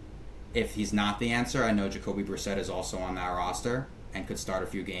year. If he's not the answer, I know Jacoby Brissett is also on that roster and could start a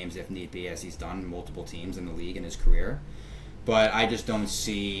few games if need be, as he's done multiple teams in the league in his career. But I just don't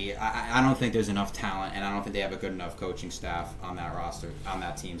see. I don't think there's enough talent, and I don't think they have a good enough coaching staff on that roster, on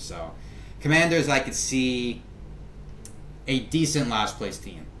that team. So, Commanders, I could see a decent last place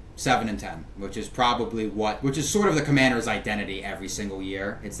team, 7-10, which is sort of the Commanders' identity every single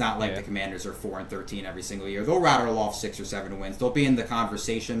year. It's not like the Commanders are 4-13 every single year. They'll rattle off 6 or 7 wins. They'll be in the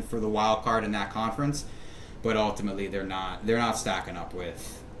conversation for the wild card in that conference, but ultimately they're not stacking up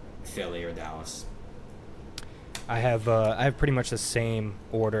with Philly or Dallas. I have pretty much the same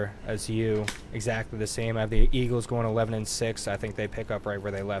order as you, exactly the same. I have the Eagles going 11-6. I think they pick up right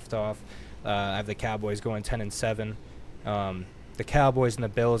where they left off. I have the Cowboys going 10-7. The Cowboys and the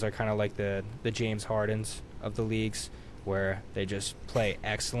Bills are kind of like the James Hardens of the leagues, where they just play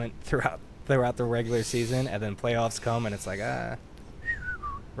excellent throughout the regular season, and then playoffs come and it's like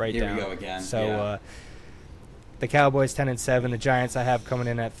right Here down. we go again. So the Cowboys 10-7. The Giants I have coming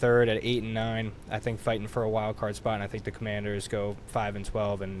in at third at 8-9. I think fighting for a wild card spot, and I think the Commanders go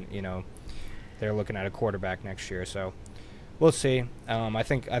 5-12, and they're looking at a quarterback next year. So we'll see. I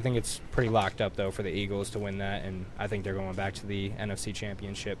think it's pretty locked up though for the Eagles to win that, and I think they're going back to the NFC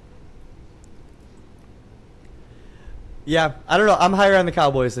Championship. Yeah, I don't know. I'm higher on the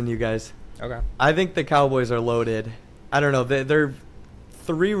Cowboys than you guys. Okay. I think the Cowboys are loaded. I don't know. Their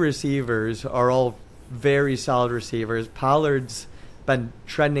 3 receivers are all very solid receivers. Pollard's been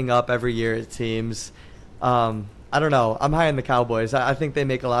trending up every year, it seems. I don't know. I'm high on the Cowboys. I think they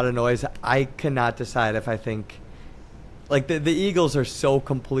make a lot of noise. I cannot decide if I think... Like, the Eagles are so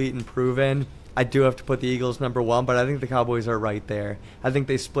complete and proven. I do have to put the Eagles number 1, but I think the Cowboys are right there. I think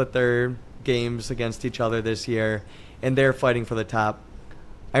they split their games against each other this year, and they're fighting for the top.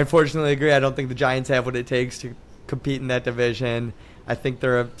 I unfortunately agree. I don't think the Giants have what it takes to compete in that division. I think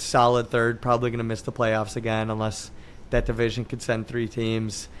they're a solid third, probably going to miss the playoffs again unless that division could send 3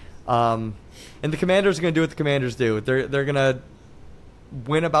 teams. And the Commanders are going to do what the Commanders do. They're going to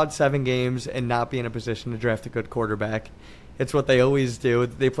win about 7 games and not be in a position to draft a good quarterback. It's what they always do.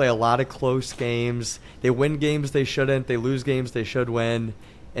 They play a lot of close games. They win games they shouldn't. They lose games they should win.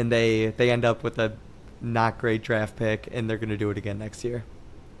 And they end up with a not great draft pick, and they're going to do it again next year.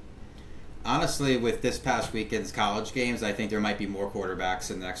 Honestly, with this past weekend's college games, I think there might be more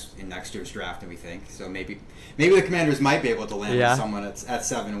quarterbacks in next year's draft than we think. So maybe the Commanders might be able to land with someone at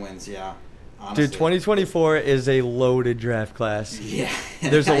 7 wins. Yeah, honestly. Dude, 2024 is a loaded draft class. Yeah,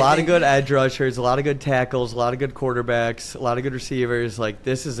 there's a lot of good edge rushers, a lot of good tackles, a lot of good quarterbacks, a lot of good receivers. Like,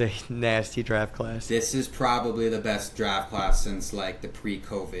 this is a nasty draft class. This is probably the best draft class since like the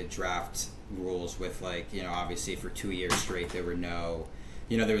pre-COVID draft rules. With obviously for 2 years straight there were no.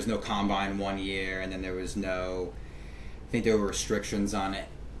 There was no combine 1 year, and then there was I think there were restrictions on it,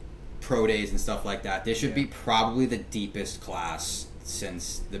 pro days and stuff like that. This should be probably the deepest class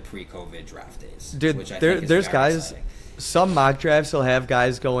since the pre-COVID draft days. Dude, which I think is there's very guys, exciting. Some mock drafts will have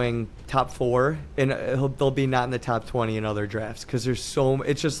guys going top 4, and they'll be not in the top 20 in other drafts because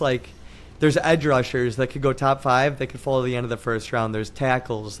it's just like there's edge rushers that could go top 5, they could fall to the end of the first round. There's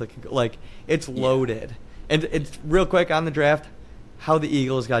tackles that could go, it's loaded. And it's real quick on the draft. How the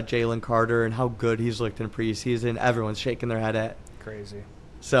Eagles got Jalen Carter and how good he's looked in preseason, everyone's shaking their head at. Crazy.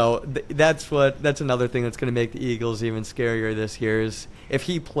 So that's another thing that's going to make the Eagles even scarier this year is if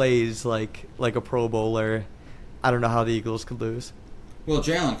he plays like a Pro Bowler, I don't know how the Eagles could lose. Well,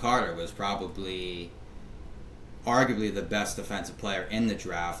 Jalen Carter was probably arguably the best defensive player in the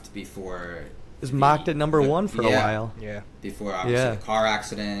draft before. Was mocked at number 1 for a while. Yeah. Before obviously the car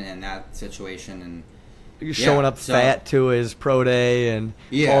accident and that situation and. Showing up fat to his pro day and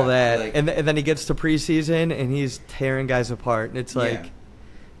all that, like, and then he gets to preseason and he's tearing guys apart, and it's like,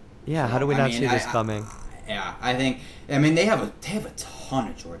 how do we not see this coming? I think. I mean, they have a ton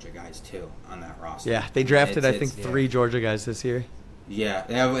of Georgia guys too on that roster. Yeah, they drafted I think 3 Georgia guys this year. Yeah,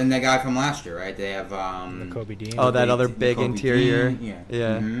 they have, and the guy from last year, right? They have the Kobe Dean. Oh, that other big interior. Dean.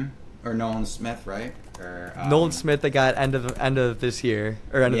 Yeah. Mm-hmm. Or Nolan Smith, right? Or Nolan Smith, that got end of this year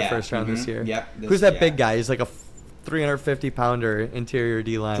or end of the first round this year. Yep. Who's that big guy? He's like a 350-pounder interior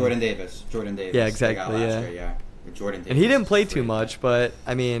D line. Jordan Davis. Yeah, exactly. Year, Jordan Davis. And he didn't play too much, but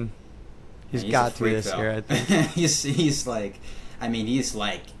I mean, he's got to this year. I think he's like, I mean, he's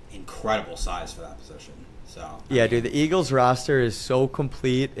like incredible size for that position. So yeah, dude, the Eagles roster is so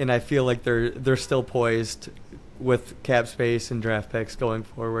complete, and I feel like they're still poised with cap space and draft picks going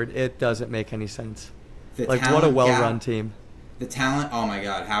forward. It doesn't make any sense. Like, what a well-run team. The talent, oh my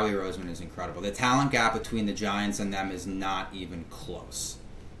God, Howie Roseman is incredible. The talent gap between the Giants and them is not even close.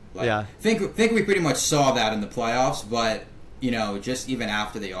 Like, think we pretty much saw that in the playoffs, but just even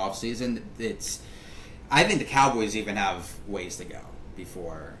after the offseason, I think the Cowboys even have ways to go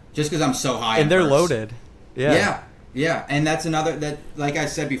before. Just because I'm so high, and they're loaded. Yeah, and that's another that, like I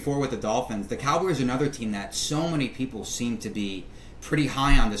said before with the Dolphins, the Cowboys are another team that so many people seem to be pretty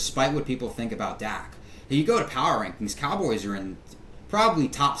high on, despite what people think about Dak. You go to power rankings, Cowboys are in probably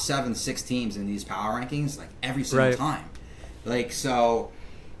top 7-6 teams in these power rankings, like every single time. Like, so,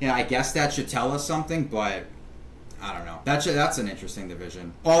 I guess that should tell us something, but I don't know. That's an interesting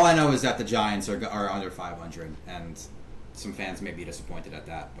division. All I know is that the Giants are under 500, and some fans may be disappointed at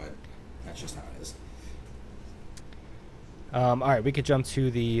that, but that's just how it is. All right, we could jump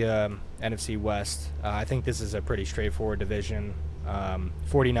to the NFC West. I think this is a pretty straightforward division.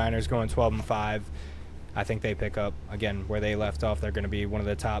 49ers going 12-5. I think they pick up again where they left off. They're going to be one of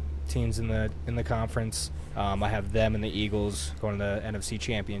the top teams in the conference. I have them and the Eagles going to the NFC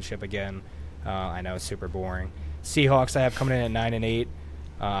Championship again. I know it's super boring. Seahawks I have coming in at 9-8.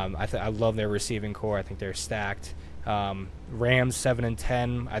 I love their receiving core. I think they're stacked. Rams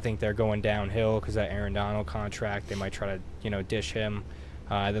 7-10. I think they're going downhill because that Aaron Donald contract. They might try to dish him.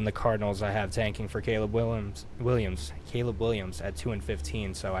 Then the Cardinals I have tanking for Caleb Williams at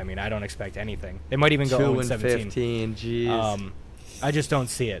 2-15. So I mean I don't expect anything. They might even go 2-17. Jeez. I just don't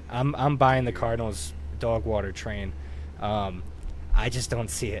see it. I'm buying the Cardinals dog water train. I just don't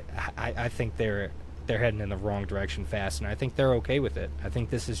see it. I think they're heading in the wrong direction fast, and I think they're okay with it. I think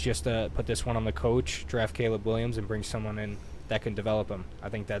this is just put this one on the coach, draft Caleb Williams, and bring someone in that can develop him. I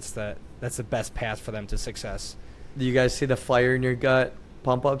think that's the best path for them to success. Do you guys see the fire in your gut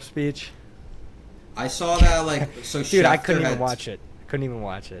pump-up speech? I saw that, so dude, I couldn't even watch it.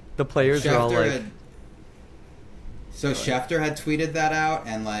 The players are all like... So Schefter had tweeted that out,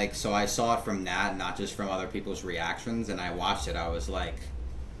 and so I saw it from that, not just from other people's reactions, and I watched it. I was like,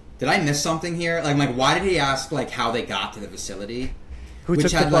 did I miss something here? Like why did he ask, how they got to the facility? Who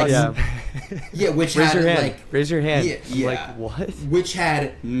took the bus? Which Raise had, your hand. Raise your hand. Yeah. Like, what? Which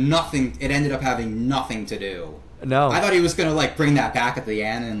had nothing, it ended up having nothing to do. No. I thought he was going to, bring that back at the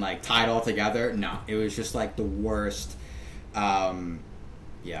end and, tie it all together. No. It was just, the worst. Poor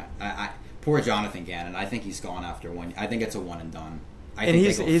Jonathan Gannon. I think he's gone after one. I think it's a one and done.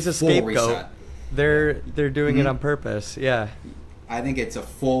 He's a scapegoat. Reset. They're doing it on purpose. Yeah. I think it's a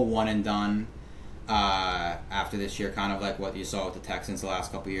full one and done after this year, kind of like what you saw with the Texans the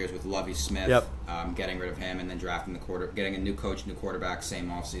last couple of years with Lovie Smith. Yep. Getting rid of him and then drafting getting a new coach, new quarterback, same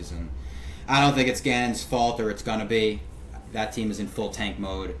offseason. I don't think it's Gannon's fault, or it's going to be. That team is in full tank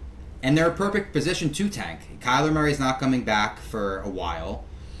mode. And they're a perfect position to tank. Kyler Murray's not coming back for a while,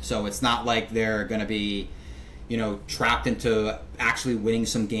 so it's not like they're going to be, trapped into actually winning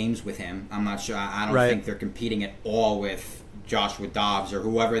some games with him. I'm not sure. I don't think they're competing at all with Joshua Dobbs or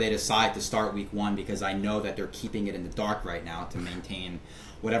whoever they decide to start week 1, because I know that they're keeping it in the dark right now to maintain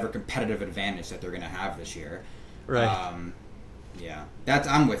whatever competitive advantage that they're going to have this year. Right. Yeah,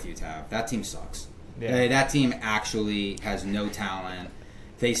 I'm with you, Tav. That team sucks. Yeah. That team actually has no talent.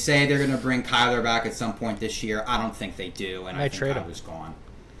 They say they're going to bring Kyler back at some point this year. I don't think they do, and I think Kyler's gone.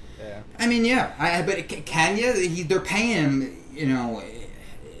 Yeah. I mean, yeah. But can you? They're paying him,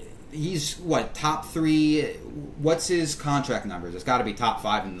 he's, top 3? What's his contract numbers? It's got to be top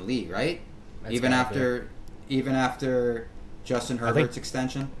 5 in the league, right? Even after Justin Herbert's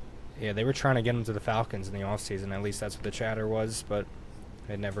extension? Yeah, they were trying to get him to the Falcons in the offseason. At least that's what the chatter was, but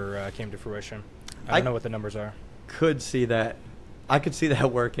it never came to fruition. I don't know what the numbers are. I could see that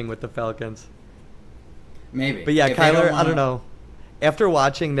working with the Falcons. Maybe. But yeah, If they Kyler, I wanna- don't know. After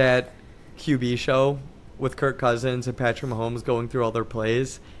watching that QB show with Kirk Cousins and Patrick Mahomes going through all their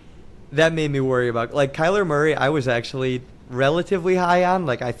plays, that made me worry about, like, Kyler Murray. I was actually relatively high on.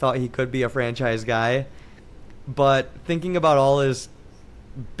 Like, I thought he could be a franchise guy. But thinking about all his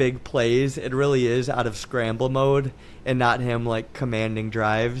big plays, it really is out of scramble mode and not him, like, commanding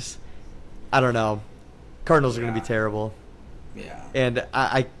drives. I don't know. Cardinals are going to be Yeah. terrible. Yeah. And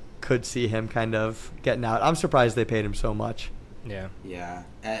I could see him kind of getting out. I'm surprised they paid him so much. Yeah. Yeah.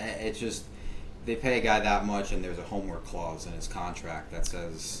 It's just they pay a guy that much, and there's a homework clause in his contract that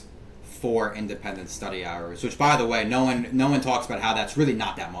says 4 independent study hours. Which, by the way, no one talks about how that's really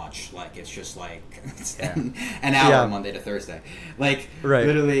not that much. Like, it's just like an hour Yeah. Monday to Thursday. Like, Right.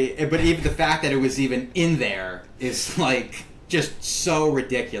 literally. But even the fact that it was even in there is like just so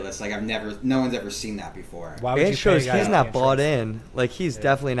ridiculous. Like, no one's ever seen that before. Why would you It shows pay a guy he's that not can't bought trust? in. Like, he's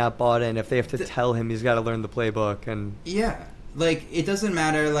definitely not bought in if they have to tell him he's got to learn the playbook. And Yeah. Like, it doesn't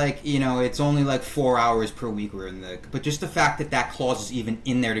matter, like, it's only like 4 hours per week we're in but just the fact that that clause is even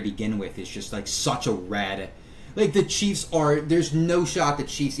in there to begin with is just like such a red. Like, the Chiefs there's no shot the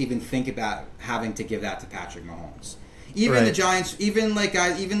Chiefs even think about having to give that to Patrick Mahomes. Even Right. the Giants, even like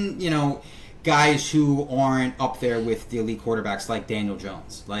guys who aren't up there with the elite quarterbacks like Daniel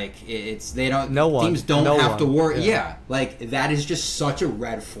Jones. Like, teams don't No have to one. worry. Yeah. Yeah. Like, that is just such a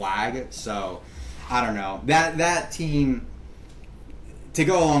red flag. So, I don't know. That team, to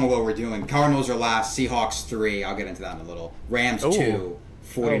go along with what we're doing, Cardinals are last, Seahawks 3. I'll get into that in a little. Rams Ooh. 2,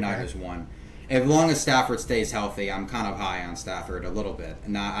 49ers 1. As long as Stafford stays healthy, I'm kind of high on Stafford a little bit.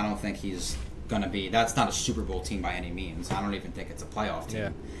 And I don't think he's going to be. That's not a Super Bowl team by any means. I don't even think it's a playoff team. Yeah.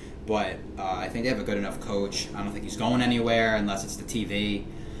 But I think they have a good enough coach. I don't think he's going anywhere unless it's the TV.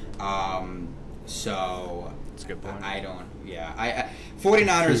 So That's a good point. I don't. Yeah,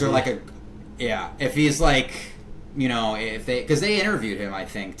 49ers are like a. Yeah, if he's like, if because they interviewed him, I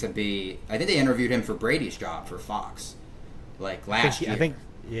think they interviewed him for Brady's job for Fox, like last year. I think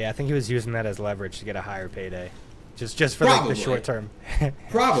he was using that as leverage to get a higher payday, just for like Probably. the short term.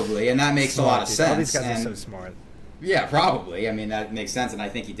 Probably, and that makes a lot of Dude, sense. All these guys are so and- smart. Yeah, probably. I mean, that makes sense, and I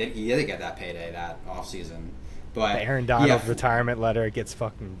think he did get that payday that offseason. But The Aaron Donald yeah, retirement letter gets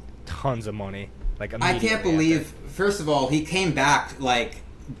fucking tons of money. Like, I immediately can't after. believe. First of all, he came back like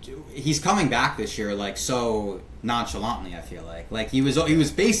he's coming back this year like so nonchalantly. I feel like he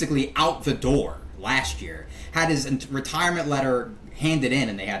was basically out the door last year. Had his retirement letter handed in,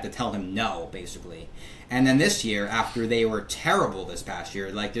 and they had to tell him no, basically. And then this year, after they were terrible this past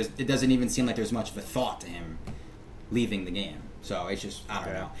year, like it doesn't even seem like there's much of a thought to him leaving the game. So it's just I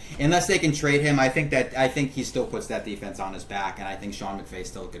don't know. Unless they can trade him, I think he still puts that defense on his back, and I think Sean McVay's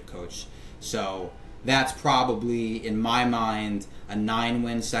still a good coach. So that's probably in my mind a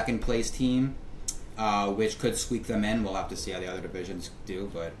 9-win second place team, which could squeak them in. We'll have to see how the other divisions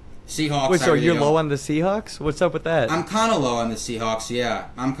do, but Seahawks. wait, I so really you're don't- low on the Seahawks? What's up with that? I'm kind of low on the Seahawks, yeah.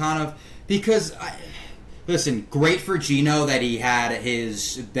 I'm kind of... Because, listen, great for Geno that he had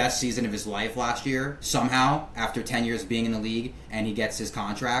his best season of his life last year, somehow, after 10 years of being in the league, and he gets his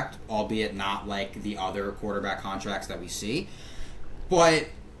contract, albeit not like the other quarterback contracts that we see. But,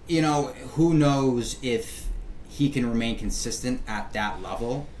 who knows if he can remain consistent at that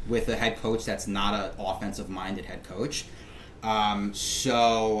level with a head coach that's not an offensive-minded head coach.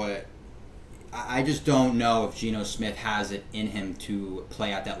 So I just don't know if Geno Smith has it in him to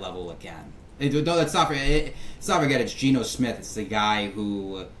play at that level again. Let's not forget it's Geno Smith. It's the guy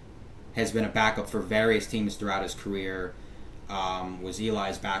who has been a backup for various teams throughout his career. Was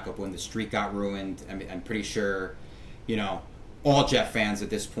Eli's backup when the streak got ruined. I'm pretty sure, all Jet fans at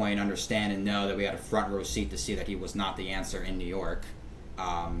this point understand and know that we had a front row seat to see that he was not the answer in New York.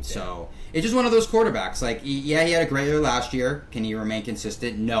 So it's just one of those quarterbacks. Like, he had a great year last year. Can he remain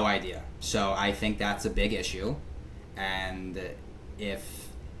consistent? No idea. So I think that's a big issue, and if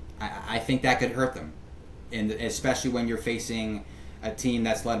I think that could hurt them, and especially when you're facing a team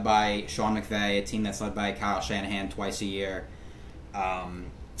that's led by Sean McVay, a team that's led by Kyle Shanahan twice a year.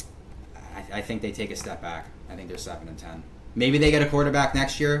 I think they take a step back. I think they're 7-10. Maybe they get a quarterback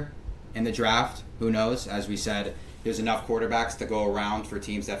next year in the draft. Who knows? As we said, there's enough quarterbacks to go around for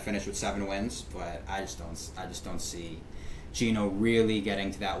teams that finish with 7 wins, but I just don't see Geno really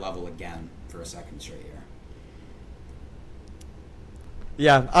getting to that level again for a second straight year.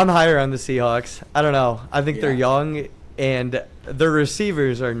 Yeah, I'm higher on the Seahawks. I don't know. I think they're Yeah. young, and their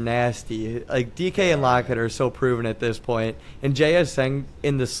receivers are nasty. Like, DK and Lockett are so proven at this point. And JSN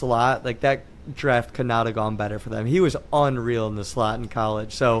in the slot, like, that draft could not have gone better for them. He was unreal in the slot in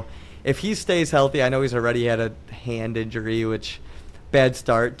college. So if he stays healthy, I know he's already had a hand injury, which bad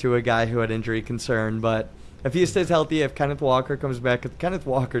start to a guy who had injury concern, but If he stays healthy, if Kenneth Walker comes back, Kenneth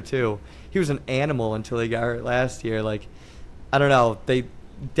Walker too, he was an animal until he got hurt last year. Like, I don't know.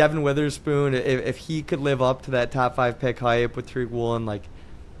 Devin Witherspoon, if he could live up to that top 5 pick hype with Tariq Woolen, like,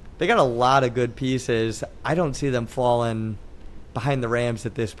 they got a lot of good pieces. I don't see them falling behind the Rams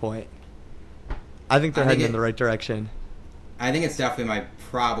at this point. I think they're heading in the right direction. I think it's definitely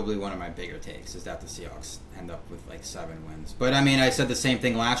probably one of my bigger takes is that the Seahawks end up with like 7 wins. But I mean, I said the same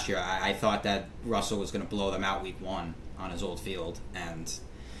thing last year. I thought that Russell was going to blow them out week 1 on his old field, and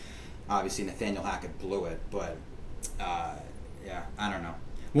obviously Nathaniel Hackett blew it. But yeah, I don't know.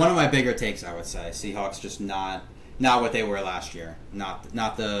 One of my bigger takes, I would say, Seahawks just not what they were last year. Not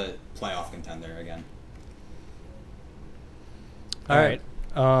the playoff contender again. All right.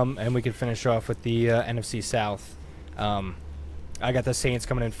 And we can finish off with the NFC South. I got the Saints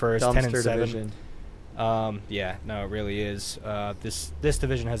coming in first, Dumpster 10-7. division. Yeah, no, it really is. This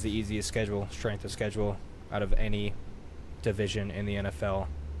division has the easiest strength of schedule out of any division in the NFL,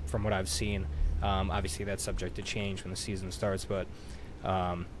 from what I've seen. Obviously, that's subject to change when the season starts, but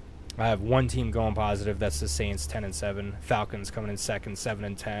I have one team going positive. That's the Saints, 10-7. Falcons coming in second,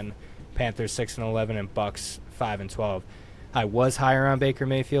 7-10. Panthers 6-11, and Bucks 5-12. I was higher on Baker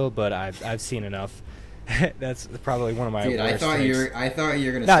Mayfield, but I've seen enough. That's probably one of my worst I thought takes. you were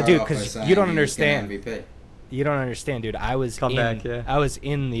gonna start dude, off by 'cause saying you don't he was gonna understand. MVP. You don't understand, dude. I was I was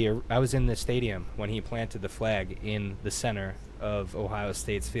in the stadium when he planted the flag in the center of Ohio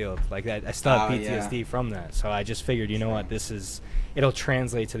State's field. Like that, I still have PTSD from that. So I just figured, you know what, it'll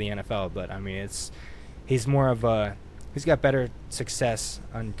translate to the NFL. But I mean, he's got better success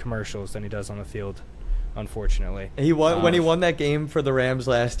on commercials than he does on the field, unfortunately. When he won that game for the Rams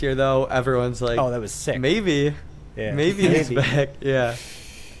last year, though, everyone's like, "Oh, that was sick." Maybe he's back. Yeah,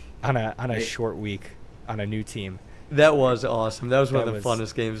 on a short week on a new team. That was awesome. That was one of the was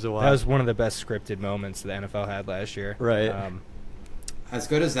funnest games to watch. That was one of the best scripted moments the NFL had last year. Right. As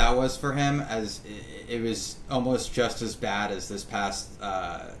good as that was for him, as it was almost just as bad as this past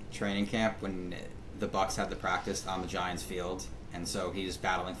training camp when the Bucks had to practice on the Giants field, and so he's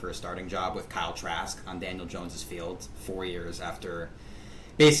battling for a starting job with Kyle Trask on Daniel Jones's field 4 years after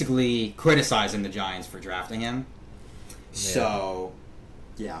basically criticizing the Giants for drafting him. Yeah. So,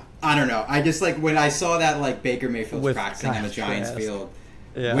 yeah, I don't know. I just when I saw that Baker Mayfield's with practicing on the Giants Trask. field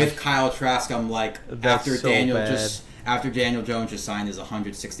Yeah. with Kyle Trask, I'm like, That's after so Daniel bad. after Daniel Jones just signed his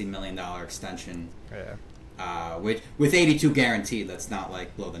 $160 million extension, Yeah. with 82 guaranteed, let's not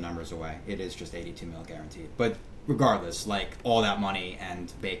blow the numbers away. It is just 82 mil guaranteed. But regardless, all that money,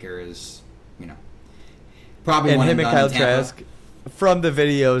 and Baker is, probably And one him and done Kyle in Tampa. Trask, from the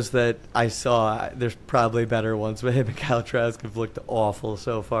videos that I saw, there's probably better ones, but him and Kyle Trask have looked awful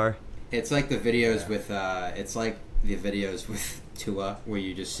so far. It's like the videos with Tua, where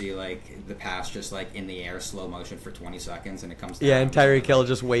you just see the pass just in the air, slow motion for 20 seconds, and it comes down. Yeah, and Tyreek Hill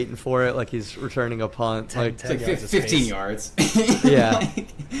just waiting for it like he's returning a punt. It's 15 yards. Yeah.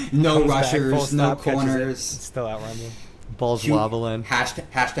 No Comes back, full rushers, no stop, catches it, corners. it's still outrunning. Balls wobbling. Hashtag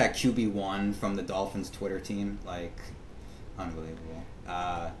QB1 from the Dolphins Twitter team. Unbelievable.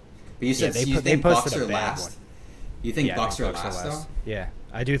 But you said Yeah, you they think posted Bucks a are bad last? one. You think Yeah, I Bucks think are last, though? Yeah,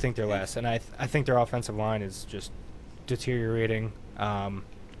 I do think they're last, and I think their offensive line is just deteriorating.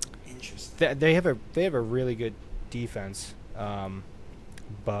 Interesting. They have a really good defense,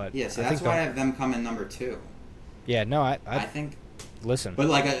 but Yeah, so I that's think why I have them coming number 2. Yeah, no, I think. Listen, But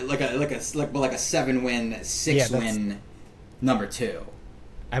like a 7-win, 6-win number 2.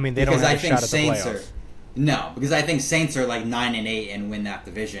 I mean, they don't have a shot at the playoffs. Because I think Saints are 9-8 and win that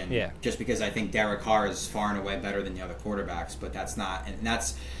division. Yeah. Just because I think Derek Carr is far and away better than the other quarterbacks, but that's not, and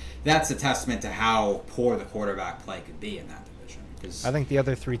that's a testament to how poor the quarterback play could be in that division. Cause I think the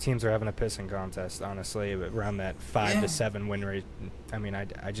other 3 teams are having a pissing contest, honestly, around that 5-7 win rate. I mean,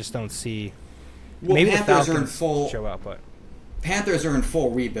 I just don't see. Maybe Panthers the are in Falcons show up, but Panthers are in full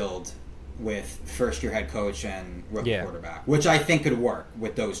rebuild with first-year head coach and rookie quarterback, which I think could work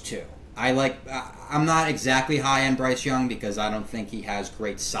with those two. I'm not exactly high on Bryce Young because I don't think he has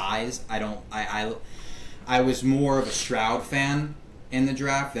great size. I was more of a Stroud fan in the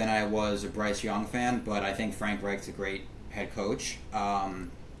draft than I was a Bryce Young fan, but I think Frank Reich's a great head coach,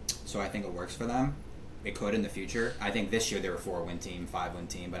 so I think it works for them. It could in the future. I think this year they're a 4-win team, 5-win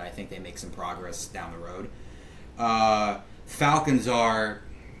team, but I think they make some progress down the road. Falcons are,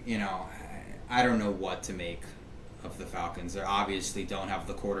 I don't know what to make of the Falcons. They obviously don't have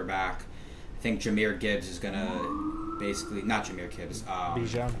the quarterback. I think Jahmyr Gibbs is going to basically, not Jahmyr Gibbs,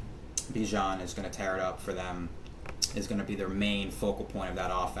 Bijan Bijan is going to tear it up for them. is going to be their main focal point of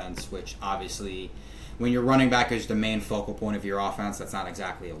that offense, which obviously, when your running back is the main focal point of your offense, that's not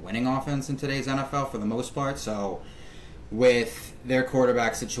exactly a winning offense in today's NFL for the most part. So with their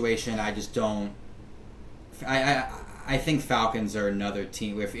quarterback situation, I just don't. I think Falcons are another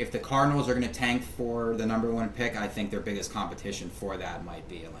team. If the Cardinals are going to tank for the number one pick, I think their biggest competition for that might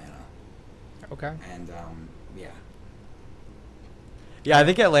be Atlanta. Okay. And yeah. Yeah, I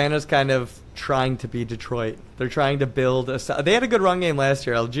think Atlanta's kind of trying to be Detroit. They're trying to build they had a good run game last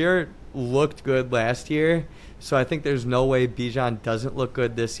year. Algier looked good last year, so I think there's no way Bijan doesn't look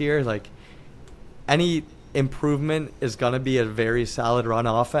good this year. Like, any improvement is going to be a very solid run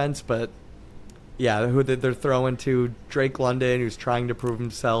offense, but yeah, who they're throwing to Drake London, who's trying to prove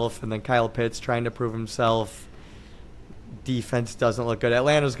himself, and then Kyle Pitts trying to prove himself. Defense doesn't look good.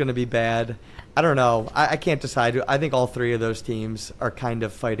 Atlanta's going to be bad. I don't know. I can't decide. I think all three of those teams are kind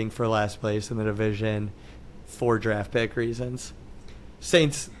of fighting for last place in the division for draft pick reasons.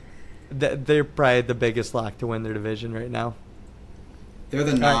 Saints, they're probably the biggest lock to win their division right now. They're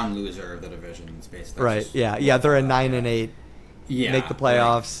the non-loser of the division. It's basically right. Yeah. They're a 9-8. Yeah. Make the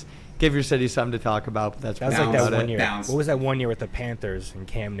playoffs. Give your city something to talk about. But that's like that one it. year. Bounce. What was that one year with the Panthers and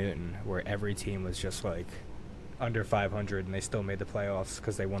Cam Newton, where every team was just like under 500 and they still made the playoffs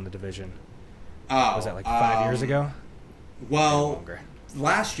because they won the division? Oh, Was that like 5 years ago? Well,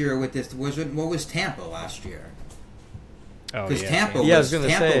 last year with this, what was Tampa last year? Oh, Because yeah.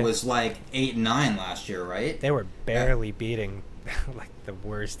 Tampa was like 8-9 last year, right? They were barely beating like the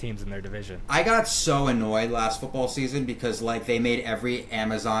worst teams in their division. I got so annoyed last football season because like they made every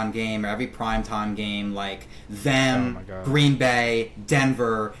Amazon game, every primetime game, like them, Oh my God. Green Bay,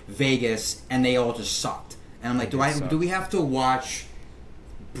 Denver, Vegas, and they all just sucked. And I'm like, do we have to watch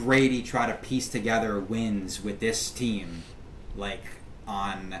Brady try to piece together wins with this team, like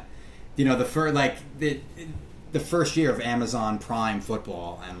on, the first year of Amazon Prime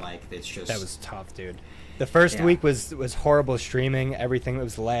football, and like it's just That was tough, dude. The first week was horrible streaming. Everything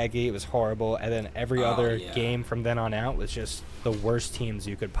was laggy. It was horrible. And then every other game from then on out was just the worst teams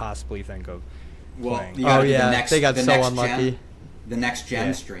you could possibly think of playing. You gotta do they got the so next unlucky. The next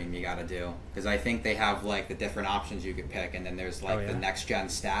gen stream you got to do, because I think they have like the different options you could pick, and then there's like the next gen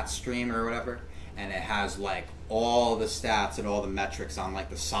stats stream or whatever, and it has like all the stats and all the metrics on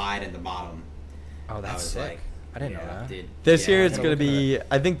like the side and the bottom. Oh, that's sick. Like, I didn't know that. Dude, This year it's gotta going to look be. at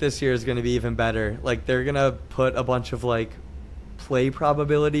I think this year is going to be even better. Like, they're going to put a bunch of like play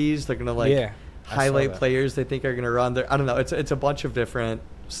probabilities. They're going to like I saw highlight that. players they think are going to run. I don't know. It's a bunch of different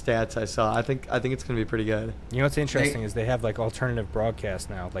stats I saw. I think it's going to be pretty good. You know what's interesting is they have like alternative broadcasts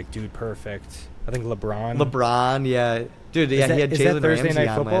now, like Dude Perfect. I think LeBron. Yeah, dude. Yeah, he had Is that Jalen Thursday Ramsey Night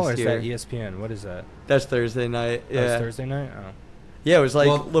on Football or last is year. that ESPN? What is that? That's Thursday night. Yeah, That's Thursday night. Oh. Yeah, it was like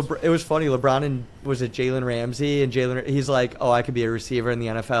Well- it was funny. LeBron and was it Jalen Ramsey and he's like, oh, I could be a receiver in the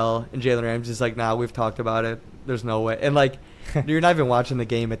NFL, and Jalen Ramsey's like, nah, we've talked about it. There's no way. And like, you're not even watching the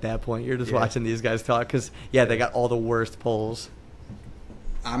game at that point. You're just watching these guys talk because they got all the worst polls.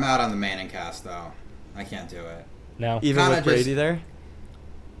 I'm out on the Manning cast though. I can't do it. No. Even Kinda with Brady just- there.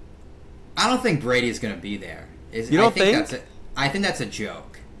 I don't think Brady's going to be there. You don't think? I think that's a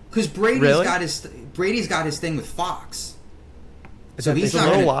joke. Because Brady's Really? got his thing with Fox. So that he's It's a not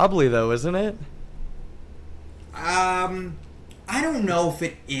little gonna, wobbly though, isn't it? I don't know if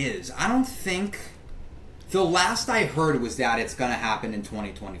it is. I don't think. The last I heard was that it's going to happen in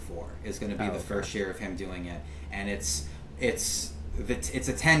 2024. It's going to be the first year of him doing it, and it's a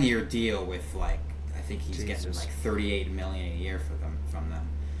 10-year deal with like I think he's getting like $38 million a year from them.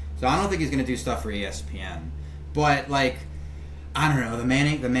 So I don't think he's going to do stuff for ESPN. But like I don't know, the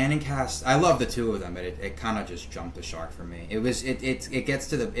Manning cast. I love the two of them, but it kind of just jumped the shark for me. It gets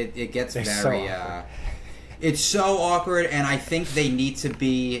They're very. so It's so awkward, and I think they need to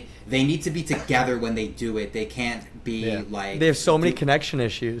be together when they do it. They can't be like They have so many connection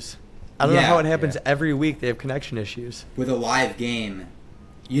issues. I don't know how it happens every week. They have connection issues. with a live game.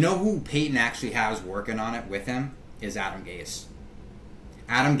 You know who Peyton actually has working on it with him is Adam Gase.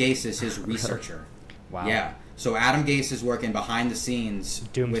 Adam Gase is his researcher. Wow. Yeah. So Adam Gase is working behind the scenes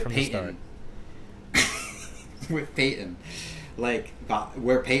Doomed with from Peyton. With Peyton, like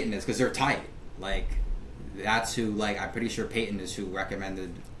where Peyton is, because they're tight. Like that's who. Like I'm pretty sure Peyton is who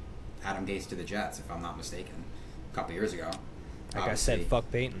recommended Adam Gase to the Jets, if I'm not mistaken, a couple years ago. Like I said, fuck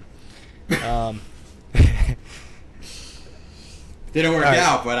Peyton. Didn't work All right.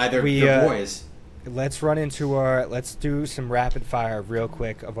 out, but they're boys. Let's do some rapid fire real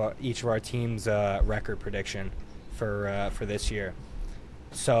quick of each of our team's record prediction for this year.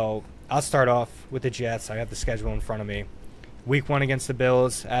 So I'll start off with the Jets. I got the schedule in front of me. Week 1 against the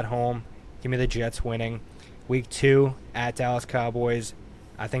Bills at home. Give me the Jets winning. Week 2 at Dallas Cowboys.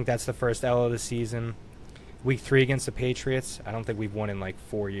 I think that's the first L of the season. Week 3 against the Patriots. I don't think we've won in like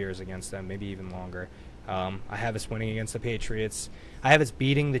 4 years against them, maybe even longer. I have us winning against the Patriots. I have us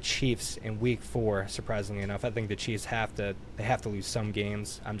beating the Chiefs in Week 4. Surprisingly enough, I think the Chiefs have to lose some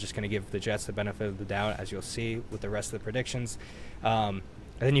games. I'm just going to give the Jets the benefit of the doubt, as you'll see with the rest of the predictions. And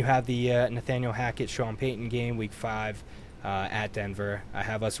then you have the Nathaniel Hackett, Sean Payton game, Week 5 at Denver. I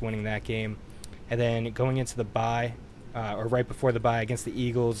have us winning that game. And then going into the bye, or right before the bye against the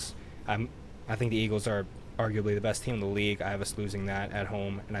Eagles, I think the Eagles are arguably the best team in the league. I have us losing that at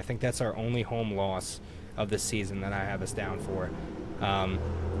home, and I think that's our only home loss of the season that I have us down for.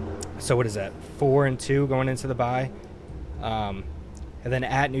 So what is that? 4-2 going into the bye, and then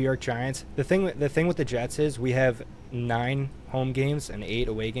at New York Giants. The thing with the Jets is we have 9 home games and 8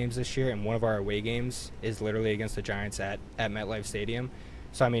 away games this year, and one of our away games is literally against the Giants at MetLife Stadium.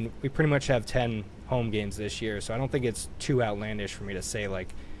 So I mean, we pretty much have 10 home games this year. So I don't think it's too outlandish for me to say like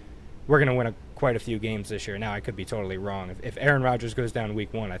we're going to win quite a few games this year. Now I could be totally wrong. If Aaron Rodgers goes down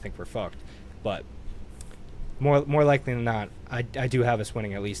Week 1, I think we're fucked. But more likely than not, I do have us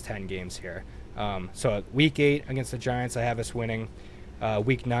winning at least 10 games here. So Week 8 against the Giants, I have us winning.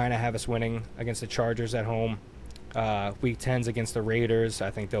 Week 9, I have us winning against the Chargers at home. Week 10's against the Raiders. I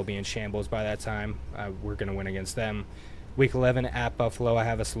think they'll be in shambles by that time. We're going to win against them. Week 11 at Buffalo, I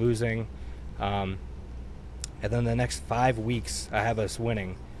have us losing. And then the next 5 weeks, I have us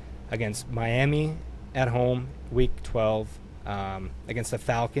winning against Miami at home, Week 12, against the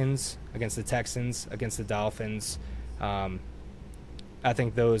Falcons, against the Texans, against the Dolphins. I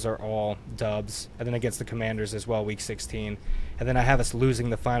think those are all dubs. And then against the Commanders as well, Week 16. And then I have us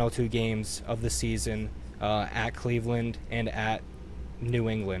losing the final 2 games of the season at Cleveland and at New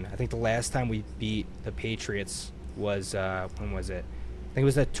England. I think the last time we beat the Patriots was, when was it? I think it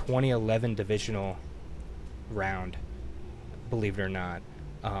was the 2011 divisional round, believe it or not.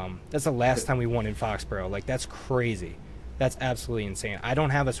 That's the last time we won in Foxborough. Like, that's crazy. That's absolutely insane. I don't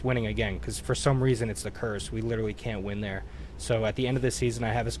have us winning again because for some reason it's the curse. We literally can't win there. So at the end of the season,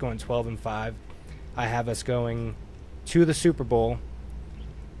 I have us going 12-5. I have us going to the Super Bowl.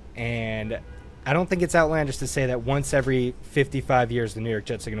 And I don't think it's outlandish to say that once every 55 years the New York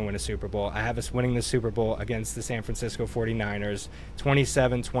Jets are going to win a Super Bowl. I have us winning the Super Bowl against the San Francisco 49ers,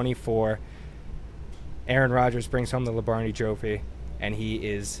 27-24. Aaron Rodgers brings home the Lombardi Trophy, and he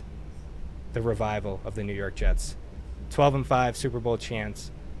is the revival of the New York Jets. 12-5, Super Bowl chance.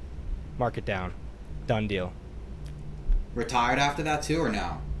 Mark it down. Done deal. Retired after that too, or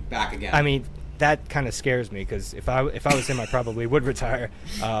no? Back again? I mean, that kind of scares me because if I was him, I probably would retire.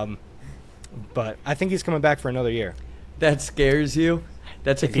 But I think he's coming back for another year. That scares you?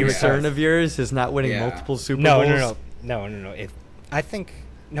 That's a concern of yours, is not winning multiple Super Bowls? No. I think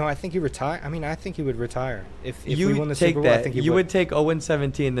he retire. I mean, I think he would retire if you we won the take Super Bowl. That. I think he would take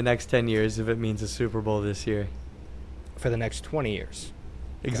 0-17 the next 10 years if it means a Super Bowl this year. For the next 20 years.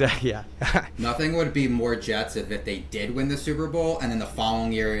 Exactly. Yeah. Nothing would be more Jets if they did win the Super Bowl, and then the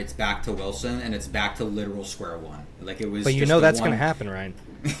following year it's back to Wilson and it's back to literal square one. Like it was. But you know that's going to happen, Ryan.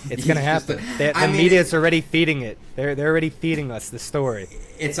 It's going to happen. The media's already feeding it. They're already feeding us the story.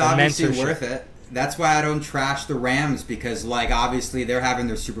 It's obviously worth it. That's why I don't trash the Rams because, like, obviously they're having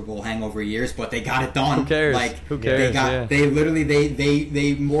their Super Bowl hangover years, but they got it done. Who cares? Like, who cares? They literally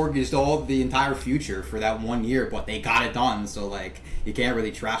they mortgaged the entire future for that 1 year, but they got it done. So like, you can't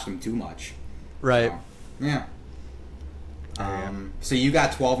really trash them too much. Right. So, yeah. So you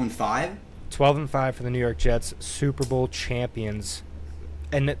got 12-5. 12-5 for the New York Jets, Super Bowl champions.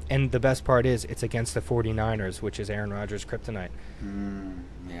 And the best part is it's against the 49ers, which is Aaron Rodgers' kryptonite.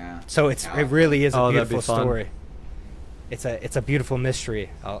 Yeah. So it really is a beautiful fun. story. It's a beautiful mystery,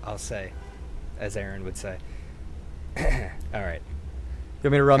 I'll say, as Aaron would say. All right. You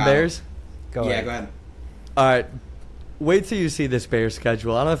want me to run Bears? Go ahead. Go ahead. All right. Wait till you see this Bears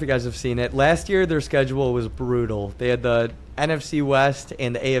schedule. I don't know if you guys have seen it. Last year, their schedule was brutal. They had the NFC West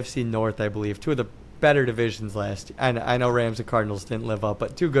and the AFC North, I believe, 2 of the better divisions last year. I know Rams and Cardinals didn't live up,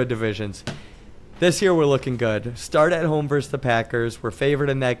 but 2 good divisions. This year we're looking good. Start at home versus the Packers. We're favored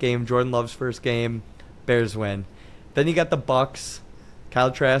in that game. Jordan Love's first game. Bears win. Then you got the Bucks.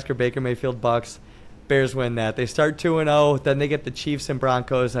 Kyle Trask or Baker Mayfield Bucks. Bears win that. They start 2-0. Then they get the Chiefs and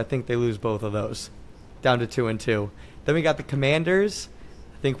Broncos. I think they lose both of those. Down to 2-2. Then we got the Commanders.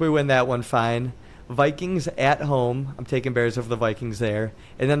 I think we win that one fine. Vikings at home. I'm taking Bears over the Vikings there.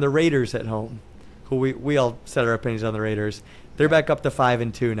 And then the Raiders at home. Who we all set our opinions on the Raiders. They're back up to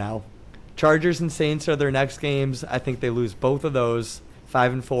 5-2 now. Chargers and Saints are their next games. I think they lose both of those,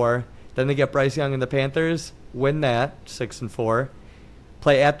 5-4. Then they get Bryce Young and the Panthers, win that, 6-4.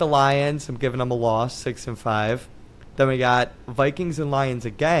 Play at the Lions. I'm giving them a loss, 6-5. Then we got Vikings and Lions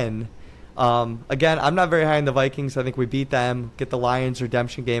again. Again, I'm not very high on the Vikings. I think we beat them. Get the Lions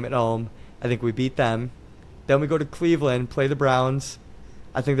redemption game at home. I think we beat them. Then we go to Cleveland, play the Browns.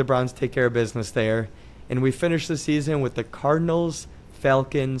 I think the Browns take care of business there. And we finish the season with the Cardinals,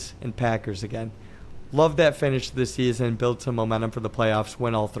 Falcons, and Packers again. Love that finish to the season. Build some momentum for the playoffs.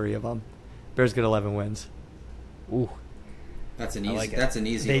 Win all 3 of them. Bears get 11 wins. Ooh. That's an easy. like it. That's an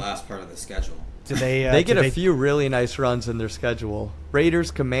easy They- last part of the schedule. Do they? They get a few really nice runs in their schedule.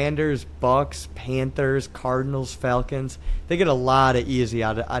 Raiders, Commanders, Bucks, Panthers, Cardinals, Falcons. They get a lot of easy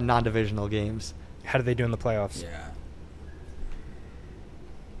out of non-divisional games. How do they do in the playoffs? Yeah.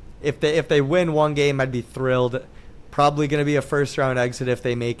 If they win one game, I'd be thrilled. Probably going to be a first-round exit if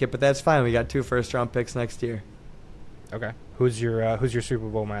they make it, but that's fine. We got 2 first-round picks next year. Okay. Who's your Super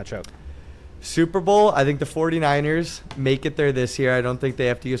Bowl matchup? Super Bowl, I think the 49ers make it there this year. I don't think they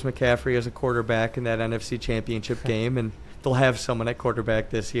have to use McCaffrey as a quarterback in that NFC Championship game, and they'll have someone at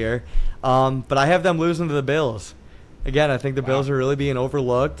quarterback this year. But I have them losing to the Bills. Again, I think the Bills are really being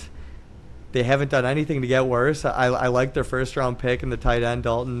overlooked. They haven't done anything to get worse. I like their first-round pick and the tight end,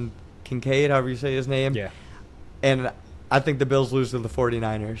 Dalton Kincaid, however you say his name. Yeah. And I think the Bills lose to the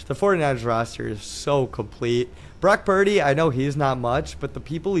 49ers. The 49ers roster is so complete. Brock Purdy, I know he's not much, but the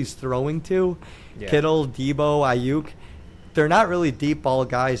people he's throwing to, Yeah. Kittle, Debo, Ayuk, they're not really deep ball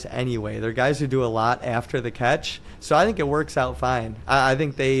guys anyway. They're guys who do a lot after the catch. So I think it works out fine. I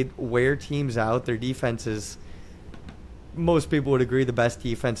think they wear teams out. Their defense is, most people would agree, the best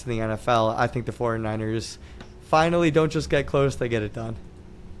defense in the NFL. I think the 49ers finally don't just get close, they get it done.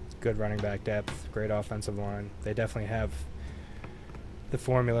 Good running back depth, great offensive line. They definitely have the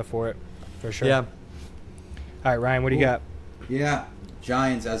formula for it, for sure. Yeah. All right, Ryan, what do you got? Yeah,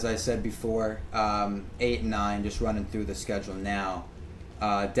 Giants, as I said before, 8-9, just running through the schedule now.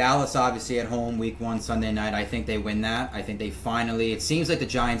 Dallas, obviously, at home, week 1, Sunday night. I think they win that. I think they finally, it seems like the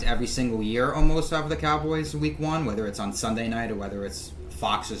Giants every single year almost have the Cowboys week 1, whether it's on Sunday night or whether it's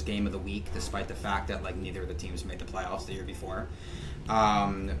Fox's game of the week, despite the fact that like neither of the teams made the playoffs the year before.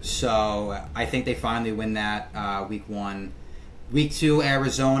 So I think they finally win that week 1. Week 2,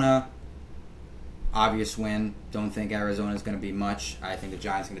 Arizona. Obvious win. Don't think Arizona is going to be much. I think the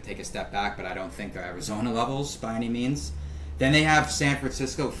Giants are going to take a step back, but I don't think they're Arizona levels by any means. Then they have San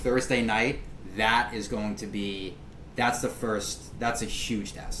Francisco Thursday night. That is going to be, that's a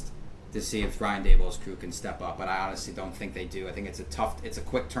huge test to see if Ryan Daboll's crew can step up, but I honestly don't think they do. I think it's a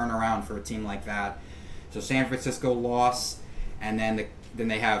quick turnaround for a team like that. So San Francisco loss, and then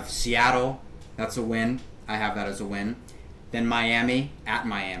they have Seattle. That's a win. I have that as a win. Then Miami,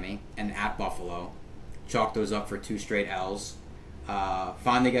 and at Buffalo. Chalk those up for 2 straight L's.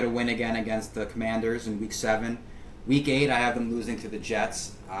 Finally get a win again against the Commanders in Week 7. Week 8, I have them losing to the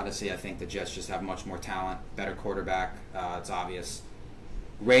Jets. Honestly, I think the Jets just have much more talent, better quarterback. It's obvious.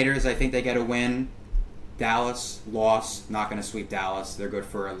 Raiders, I think they get a win. Dallas, loss. Not going to sweep Dallas. They're good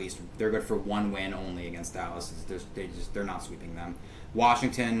for 1 win only against Dallas. They're not sweeping them.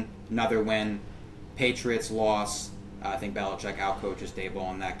 Washington, another win. Patriots, loss. I think Belichick outcoaches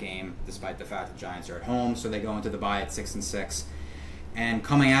Daboll in that game, despite the fact the Giants are at home. So they go into the bye at 6-6. And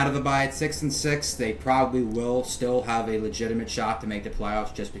coming out of the bye at 6-6, they probably will still have a legitimate shot to make the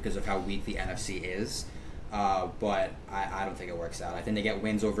playoffs just because of how weak the NFC is. But I don't think it works out. I think they get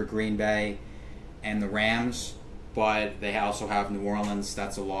wins over Green Bay and the Rams, but they also have New Orleans.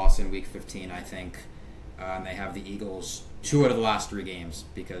 That's a loss in Week 15, I think. And they have the Eagles 2 out of the last 3 games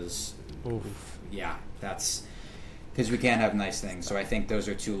because, that's because we can't have nice things. So I think those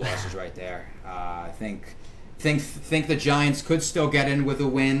are 2 losses right there. I think the Giants could still get in with a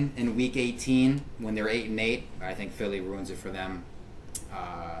win in Week 18 when they're 8-8. I think Philly ruins it for them,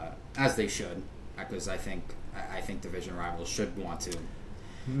 as they should, because I think division rivals should want to.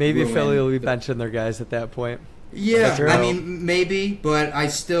 Maybe Philly will be benching their guys at that point. Yeah, I mean, maybe, but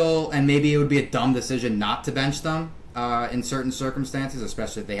maybe it would be a dumb decision not to bench them in certain circumstances,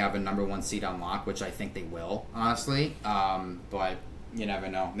 especially if they have a number 1 seed on lock, which I think they will, honestly. But you never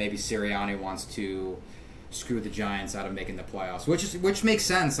know. Maybe Sirianni wants to screw the Giants out of making the playoffs, which makes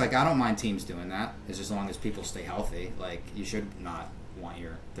sense. Like, I don't mind teams doing that, as long as people stay healthy. Like, you should not want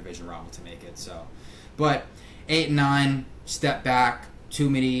your division rival to make it. So, but 8-9, step back.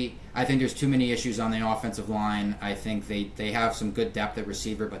 I think there's too many issues on the offensive line. I think they have some good depth at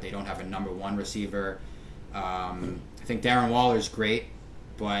receiver, but they don't have a number 1 receiver. I think Darren Waller is great,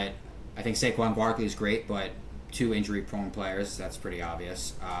 but I think Saquon Barkley is great, but 2 injury-prone players. That's pretty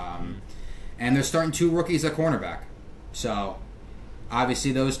obvious. And they're starting 2 rookies at cornerback. So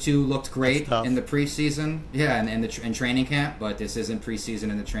Obviously, those two looked great tough. in the preseason. Yeah, and in training camp, but this isn't preseason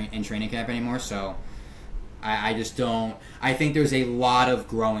in training camp anymore. So I just don't. I think there's a lot of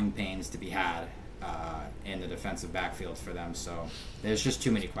growing pains to be had in the defensive backfield for them. So there's just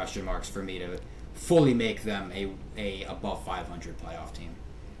too many question marks for me to fully make them a above 500 playoff team.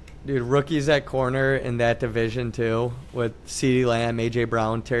 Dude, rookies at corner in that division too, with CeeDee Lamb, AJ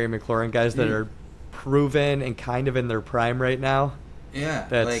Brown, Terry McLaurin, guys that are proven and kind of in their prime right now. Yeah,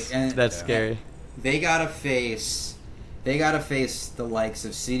 that's scary. They gotta face the likes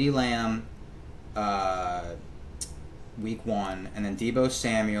of CeeDee Lamb, week 1, and then Deebo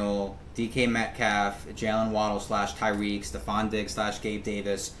Samuel, DK Metcalf, Jalen Waddle / Tyreek, Stephon Diggs / Gabe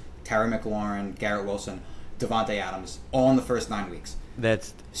Davis, Terry McLaurin, Garrett Wilson, Devontae Adams, all in the first 9 weeks.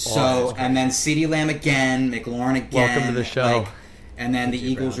 That's and then CeeDee Lamb again, McLaurin again. Welcome to the show. And then the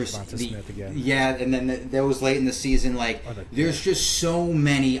Eagles are and then that was late in the season. There's just so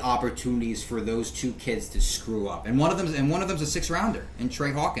many opportunities for those two kids to screw up, and one of them's a 6th rounder, and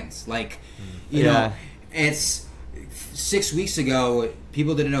Trey Hawkins. You know, it's 6 weeks ago,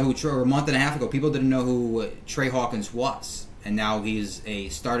 people didn't know or a month and a half ago, people didn't know who Trey Hawkins was, and now he's a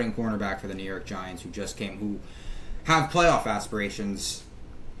starting cornerback for the New York Giants, who have playoff aspirations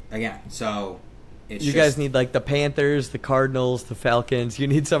again. So. You guys need the Panthers, the Cardinals, the Falcons. You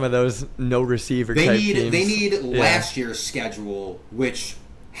need some of those no receiver type teams. They need last year's schedule, which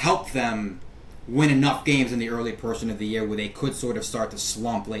helped them win enough games in the early portion of the year where they could sort of start to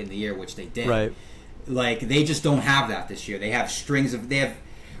slump late in the year, which they did. Right. They just don't have that this year. They have They have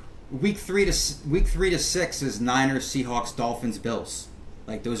week 3 to 6 is Niners, Seahawks, Dolphins, Bills.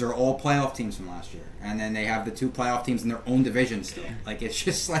 Those are all playoff teams from last year. And then they have the 2 playoff teams in their own division still. It's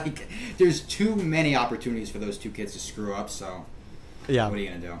just there's too many opportunities for those 2 kids to screw up, so yeah. What are you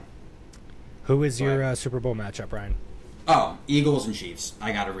going to do? Who is your Super Bowl matchup, Ryan? Oh, Eagles and Chiefs.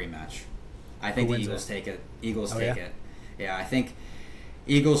 I got a rematch. I think the Eagles it? take it. Eagles take it. Yeah, I think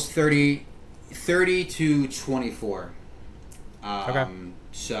Eagles 30-24. Okay.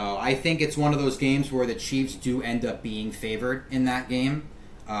 So I think it's one of those games where the Chiefs do end up being favored in that game.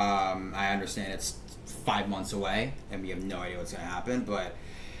 I understand it's 5 months away, and we have no idea what's going to happen. But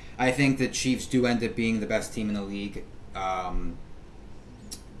I think the Chiefs do end up being the best team in the league, not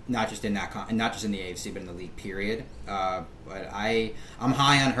just in the AFC, but in the league. Period. But I'm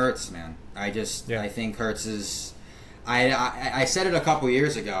high on Hurts, man. I think Hurts is. I said it a couple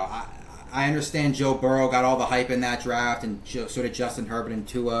years ago. I understand Joe Burrow got all the hype in that draft, and sort of Justin Herbert and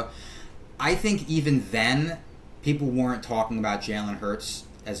Tua. I think even then, people weren't talking about Jalen Hurts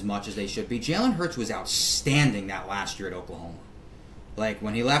as much as they should be. Jalen Hurts was outstanding that last year at Oklahoma.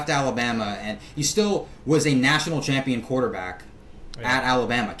 When he left Alabama, and he still was a national champion quarterback at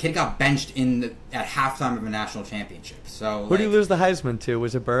Alabama. Kid got benched at halftime of a national championship. So who did he lose the Heisman to?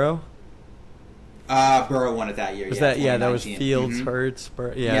 Was it Burrow? Burrow won it that year. That was Fields, Hurts.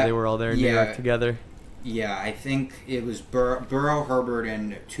 They were all there in New York together. Yeah, I think it was Burrow, Herbert,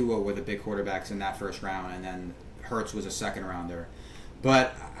 and Tua were the big quarterbacks in that first round, and then Hurts was a second rounder.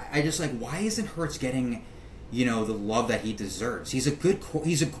 But I just why isn't Hurts getting, the love that he deserves? He's a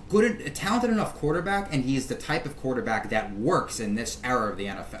talented enough quarterback, and he's the type of quarterback that works in this era of the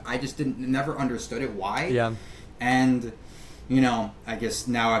NFL. I just never understood it. Why? Yeah. And I guess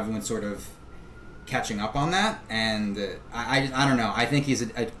now everyone's sort of catching up on that, and I don't know. I think he's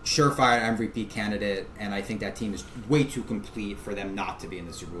a surefire MVP candidate, and I think that team is way too complete for them not to be in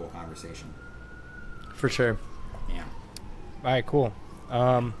the Super Bowl conversation. For sure. Yeah. All right, cool.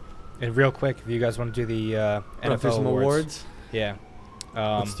 And real quick, if you guys want to do the NFL awards. Yeah.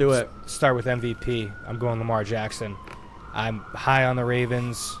 Let's do it. Start with MVP. I'm going Lamar Jackson. I'm high on the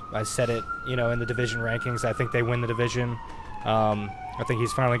Ravens. I said it, in the division rankings. I think they win the division. I think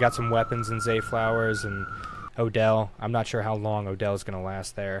he's finally got some weapons in Zay Flowers and Odell. I'm not sure how long Odell's going to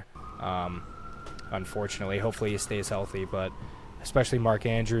last there, unfortunately. Hopefully he stays healthy, but especially Mark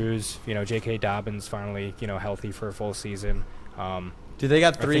Andrews, J.K. Dobbins finally, healthy for a full season. They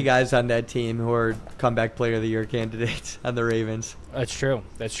got 3 guys on that team who are comeback player of the year candidates on the Ravens. That's true.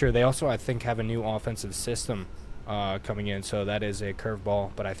 They also, I think, have a new offensive system coming in, so that is a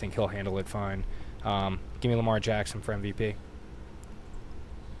curveball, but I think he'll handle it fine. Give me Lamar Jackson for MVP.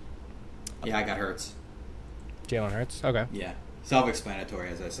 Yeah, I got Hurts. Jalen Hurts? Okay. Yeah. Self-explanatory,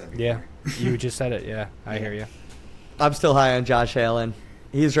 as I said before. Yeah, you just said it. Yeah, I hear you. I'm still high on Josh Allen.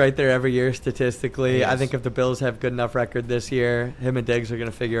 He's right there every year statistically. I think if the Bills have good enough record this year, him and Diggs are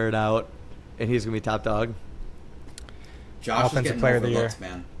going to figure it out, and he's going to be top dog. Josh Offensive player of the year,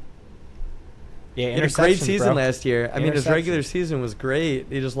 man. Yeah, he had a great season last year. I mean, his regular season was great.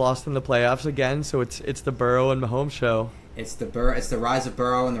 He just lost in the playoffs again, so it's the Burrow and Mahomes show. it's the rise of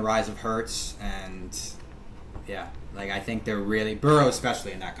Burrow and the rise of Hurts, and yeah, like I think they're really Burrow,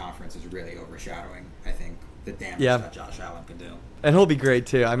 especially in that conference, is really overshadowing. I think the damage that Josh Allen can do, and he'll be great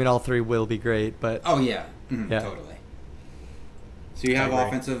too. I mean, all three will be great, but yeah, totally. So you have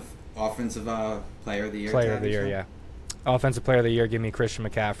offensive player of the year. Player of the year, yeah. Offensive player of the year, give me Christian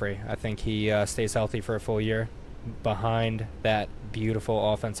McCaffrey. I think he stays healthy for a full year behind that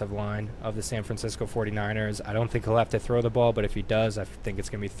beautiful offensive line of the San Francisco 49ers. I don't think he'll have to throw the ball, but if he does, I think it's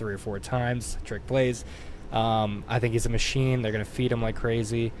going to be 3 or 4 times, trick plays. I think he's a machine. They're going to feed him like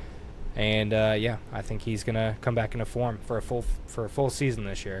crazy. And, I think he's going to come back into form for a full season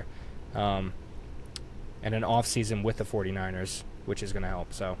this year. And an off season with the 49ers, which is going to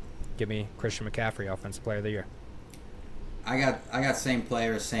help. So give me Christian McCaffrey, offensive player of the year. I got same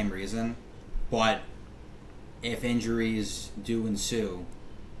player, same reason, but if injuries do ensue,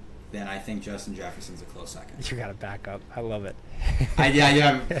 then I think Justin Jefferson's a close second. You got to back up. I love it.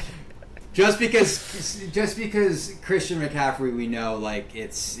 Yeah. Just because Christian McCaffrey, we know, like,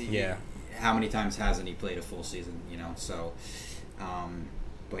 it's how many times hasn't he played a full season, So,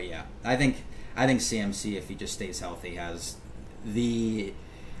 but yeah, I think CMC, if he just stays healthy, I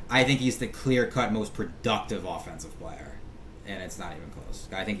think he's the clear-cut most productive offensive player. And it's not even close.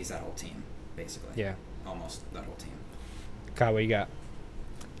 I think he's that whole team, basically. Yeah. Almost that whole team. Kyle, what you got?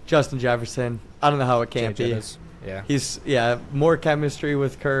 Justin Jefferson. I don't know how it can't be. Yeah. He's, more chemistry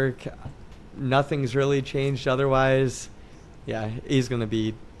with Kirk. Nothing's really changed otherwise. Yeah, he's going to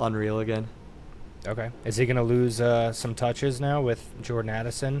be unreal again. Okay. Is he going to lose some touches now with Jordan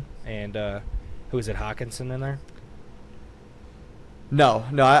Addison and who is it, Hawkinson in there? No,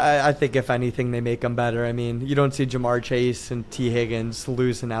 I think if anything, they make them better. I mean, you don't see Jamar Chase and T. Higgins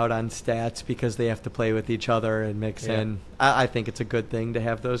losing out on stats because they have to play with each other and mix in. I think it's a good thing to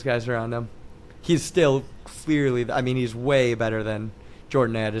have those guys around him. He's still clearly, he's way better than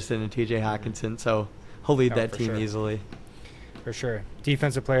Jordan Addison and T.J. Hawkinson, so he'll lead that team easily. For sure.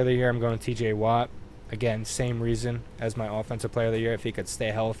 Defensive player of the year, I'm going to T.J. Watt. Again, same reason as my offensive player of the year. If he could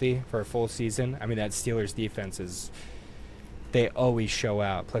stay healthy for a full season, that Steelers defense is... They always show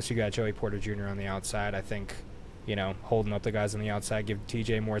out. Plus, you got Joey Porter Jr. on the outside. I think, holding up the guys on the outside, give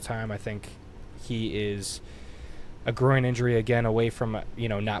TJ more time. I think he is a groin injury again away from,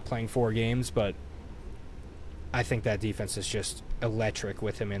 not playing 4 games. But I think that defense is just electric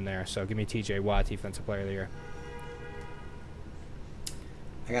with him in there. So give me TJ Watt, defensive player of the year.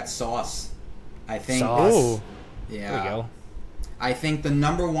 I got Sauce. I think. Sauce. Ooh. Yeah. There we go. I think the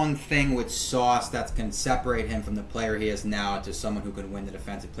number one thing with Sauce that can separate him from the player he is now to someone who can win the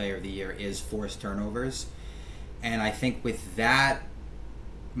Defensive Player of the Year is forced turnovers. And I think with that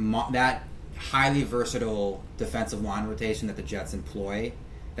highly versatile defensive line rotation that the Jets employ,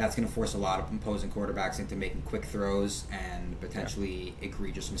 that's going to force a lot of opposing quarterbacks into making quick throws and potentially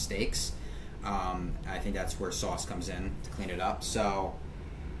egregious mistakes. I think that's where Sauce comes in to clean it up. So,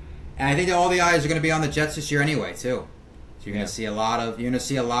 and I think that all the eyes are going to be on the Jets this year anyway, too. So you're going to see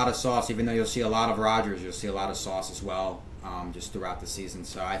a lot of Sauce, even though you'll see a lot of Rodgers, you'll see a lot of Sauce as well, just throughout the season.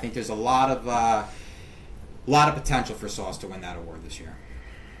 So I think there's a lot of potential for Sauce to win that award this year.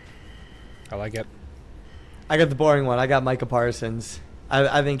 I like it. I got the boring one. I got Micah Parsons.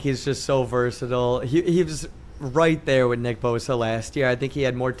 I think he's just so versatile. He was right there with Nick Bosa last year. I think he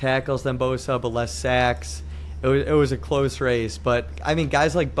had more tackles than Bosa, but less sacks. It was a close race. But,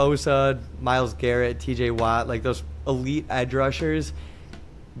 guys like Bosa, Myles Garrett, T.J. Watt, like those elite edge rushers,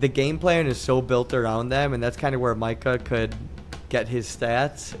 the game plan is so built around them, and that's kind of where Micah could get his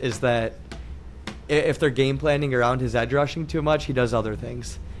stats, is that if they're game planning around his edge rushing too much, he does other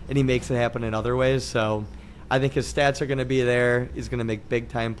things, and he makes it happen in other ways. So I think his stats are going to be there. He's going to make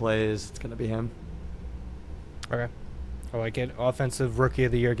big-time plays. It's going to be him. Okay. I like it. Offensive Rookie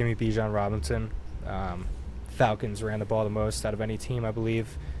of the Year, give me Bijan Robinson. Falcons ran the ball the most out of any team, I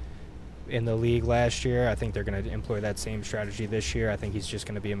believe, in the league last year. I think they're going to employ that same strategy this year. I think he's just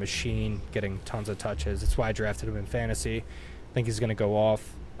going to be a machine, getting tons of touches. That's why I drafted him in fantasy. I think he's going to go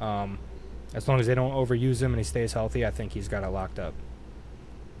off. As long as they don't overuse him and he stays healthy, I think he's got it locked up.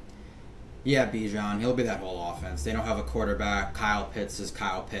 Yeah, Bijan. He'll be that whole offense. They don't have a quarterback. Kyle Pitts is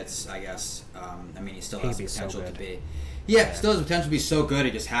Kyle Pitts, I guess. He still has the potential to be. Yeah, still has the potential to be so good.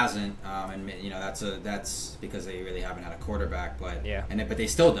 He just hasn't, that's because they really haven't had a quarterback. But but they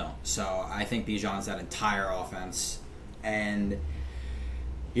still don't. So I think Bijan's that entire offense, and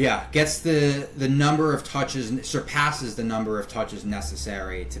gets the number of touches, surpasses the number of touches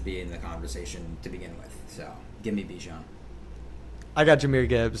necessary to be in the conversation to begin with. So give me Bijan. I got Jahmyr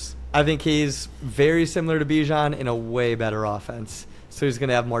Gibbs. I think he's very similar to Bijan in a way better offense. So he's going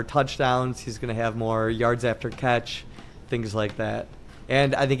to have more touchdowns. He's going to have more yards after catch. things like that.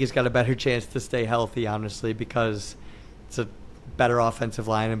 And I think he's got a better chance to stay healthy, honestly, because it's a better offensive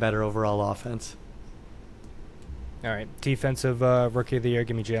line and better overall offense. All right, defensive rookie of the year.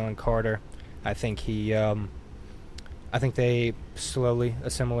 Give me Jalen Carter. I think I think they slowly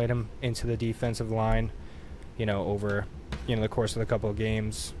assimilate him into the defensive line. Over the course of the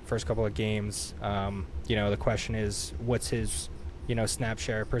first couple of games. The question is, what's his snap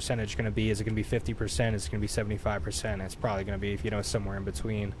share percentage going to be? Is it going to be 50%? Is it going to be 75%? It's probably going to be somewhere in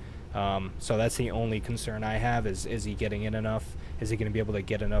between. So that's the only concern I have is he getting in enough? Is he going to be able to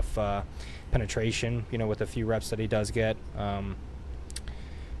get enough penetration, with the few reps that he does get, at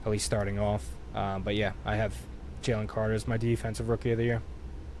least starting off. But yeah, I have Jalen Carter as my defensive rookie of the year.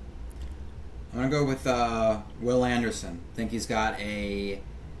 I'm going to go with Will Anderson. I think he's got a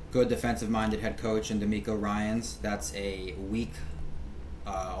good defensive-minded head coach in D'Amico Ryans. That's a weak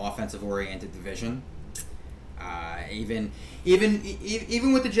offensive-oriented division. Even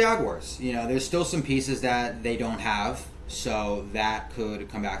with the Jaguars, there's still some pieces that they don't have, so that could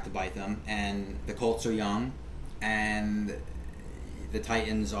come back to bite them. And the Colts are young, and the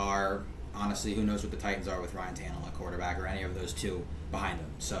Titans are, honestly, who knows what the Titans are with Ryan Tannehill at quarterback or any of those two behind him.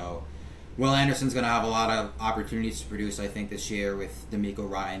 So Will Anderson's going to have a lot of opportunities to produce, I think, this year with D'Amico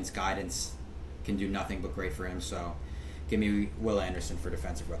Ryans' guidance. Can do nothing but great for him. So give me Will Anderson for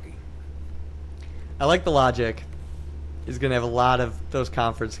defensive rookie. I like the logic. He's going to have a lot of those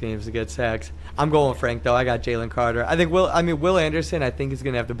conference games to get sacks. I'm going with Frank, though. I got Jalen Carter. I think Will Anderson, I think, is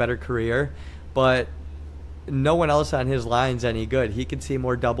going to have the better career, but no one else on his line's any good. He can see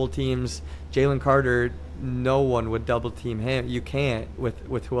more double teams. Jalen Carter, no one would double team him. You can't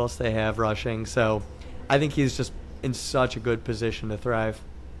with who else they have rushing. So I think he's just in such a good position to thrive.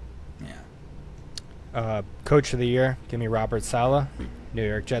 Yeah. Coach of the year, give me Robert Saleh, New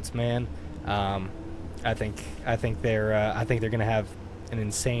York Jets man. I think they're going to have an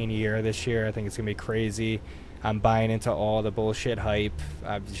insane year this year. I think it's going to be crazy. I'm buying into all the bullshit hype.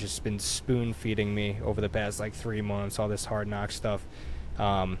 I've just been spoon feeding me over the past 3 months, all this Hard Knock stuff.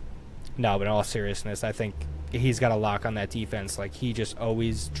 No, but in all seriousness, I think he's got a lock on that defense. He just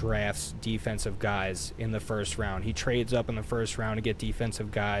always drafts defensive guys in the first round. He trades up in the first round to get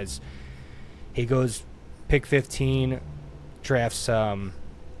defensive guys. He goes pick 15, drafts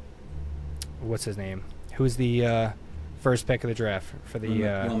what's his name? Who's the first pick of the draft for the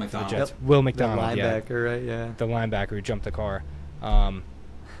Will for McDonald. the Jets? Yep. Will McDonald, The linebacker, right? Yeah. The linebacker who jumped the car.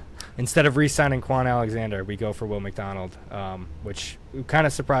 Instead of re-signing Quan Alexander, we go for Will McDonald, which kind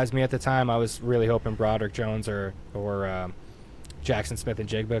of surprised me at the time. I was really hoping Broderick Jones or Jackson Smith and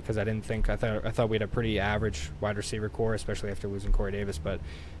Jigba, because I thought we had a pretty average wide receiver core, especially after losing Corey Davis. But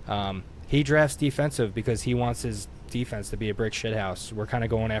he drafts defensive because he wants his defense to be a brick shithouse. We're kind of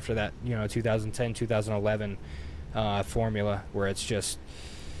going after that 2010, 2011 formula where it's just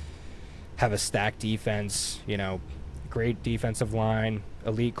have a stacked defense, great defensive line,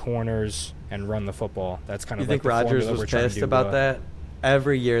 elite corners, and run the football. That's kind of You think the Rodgers formula was we're trying pissed to do. about that?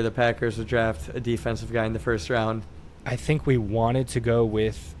 Every year the Packers would draft a defensive guy in the first round. I think we wanted to go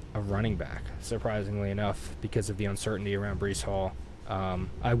with a running back, surprisingly enough, because of the uncertainty around Breece Hall.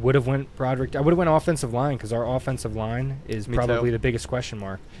 I would have went Broderick. I would have went offensive line because our offensive line is probably the biggest question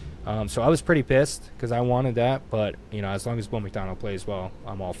mark. So I was pretty pissed because I wanted that, but as long as Will McDonald plays well,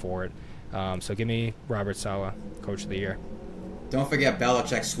 I'm all for it. So give me Robert Saleh, Coach of the Year. Don't forget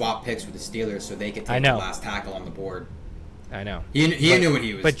Belichick swapped picks with the Steelers so they could take the last tackle on the board. I know. He knew what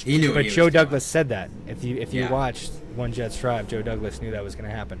he was. He knew what but he was Joe doing. Douglas said that. If you watched One Jets Drive, Joe Douglas knew that was going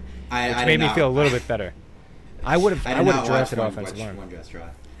to happen, which made me feel a little bit better. I would have drafted offensive line. One Jets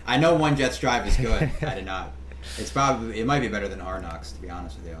Drive. I know One Jets Drive is good. I did not. It might be better than Hard Knocks, to be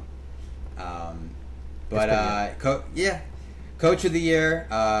honest with you. Coach of the Year,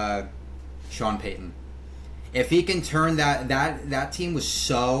 Sean Payton. If he can turn that team was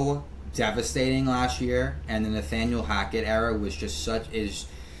so devastating last year, and the Nathaniel Hackett era was just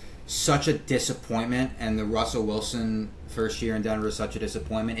such a disappointment, and the Russell Wilson first year in Denver is such a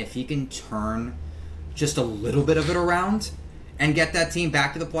disappointment. If he can turn just a little bit of it around and get that team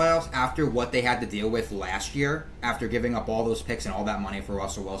back to the playoffs after what they had to deal with last year, after giving up all those picks and all that money for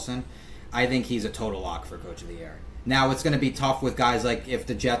Russell Wilson, I think he's a total lock for Coach of the Year. Now, it's going to be tough with guys like if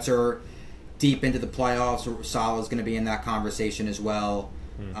the Jets are deep into the playoffs, Saleh's going to be in that conversation as well.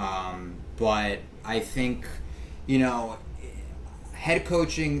 But I think, head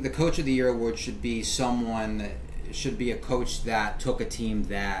coaching, the Coach of the Year award should be a coach that took a team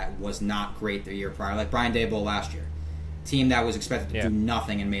that was not great the year prior, like Brian Daboll last year. Team that was expected to do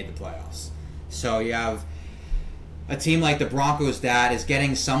nothing and made the playoffs. So you have a team like the Broncos that is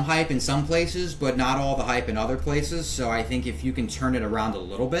getting some hype in some places, but not all the hype in other places. So I think if you can turn it around a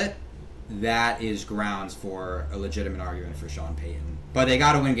little bit, that is grounds for a legitimate argument for Sean Payton. But they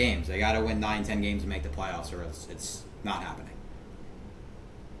got to win games. They got to win 9-10 games to make the playoffs, or else it's not happening.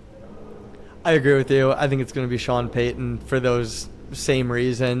 I agree with you. I think it's going to be Sean Payton for those same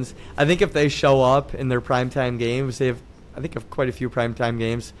reasons. I think if they show up in their primetime games, I think of quite a few primetime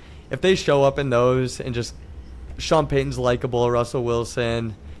games. If they show up in those and just Sean Payton's likable, Russell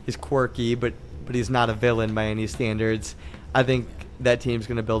Wilson, he's quirky, but he's not a villain by any standards, I think that team's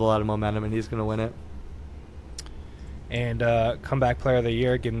going to build a lot of momentum and he's going to win it. And comeback player of the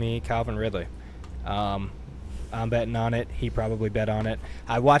year, give me Calvin Ridley. I'm betting on it. He probably bet on it.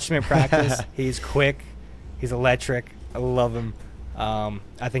 I watched him in practice. He's quick. He's electric. I love him.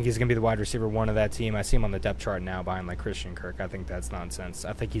 I think he's going to be the wide receiver one of that team. I see him on the depth chart now behind like Christian Kirk. I think that's nonsense.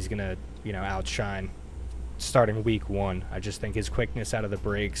 I think he's going to, outshine starting week one. I just think his quickness out of the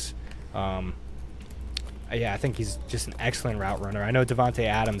breaks. I think he's just an excellent route runner. I know Devontae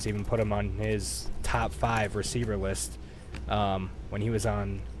Adams even put him on his top 5 receiver list when he was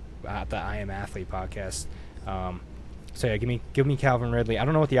on the I Am Athlete podcast. Give me Calvin Ridley. I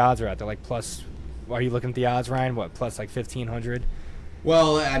don't know what the odds are at. They're like plus. Are you looking at the odds, Ryan? What, plus like 1,500?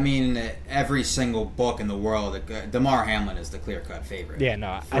 Well, I mean, every single book in the world, Damar Hamlin is the clear-cut favorite. Yeah,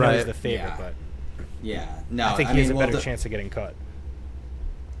 no, I know he's the favorite, but no, I think he has a better chance of getting cut.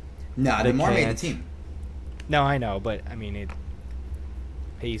 No, Damar made the team. No, I know, but I mean,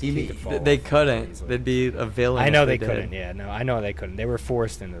 he could fall. They couldn't. They'd be a villain. I know they couldn't. Yeah, no, I know they couldn't. They were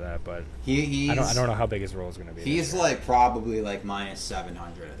forced into that, but I don't know how big his role is going to be. He's probably minus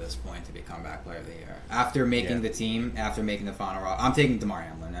 700 at this point to be comeback player of the year after making the team, after making the final roster. I'm taking Damar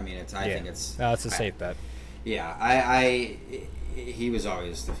Hamlin. I mean, I think it's. No, it's a safe bet. Yeah, he was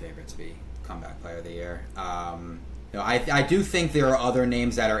always the favorite to be comeback player of the year. I do think there are other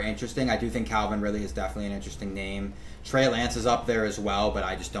names that are interesting. I do think Calvin Ridley is definitely an interesting name. Trey Lance is up there as well, but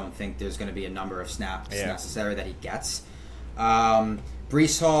I just don't think there's going to be a number of snaps necessary that he gets.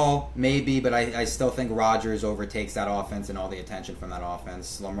 Breece Hall, maybe, but I still think Rodgers overtakes that offense and all the attention from that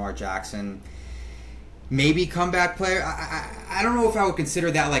offense. Lamar Jackson, maybe comeback player. I don't know if I would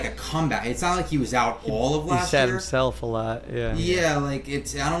consider that like a comeback. It's not like he was out all of last year. He sat himself a lot, yeah. Yeah,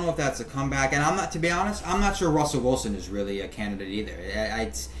 I don't know if that's a comeback. And to be honest, I'm not sure Russell Wilson is really a candidate either.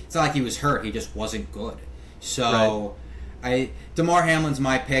 It's not like he was hurt. He just wasn't good. So, Damar Hamlin's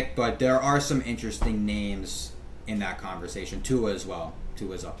my pick, but there are some interesting names in that conversation. Tua as well.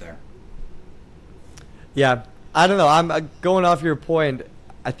 Tua's up there. Yeah, I don't know. I'm going off your point.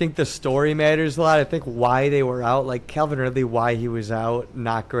 I think the story matters a lot. I think why they were out, like Calvin Ridley, why he was out,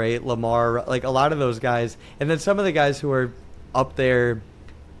 not great. Lamar, like a lot of those guys. And then some of the guys who are up there,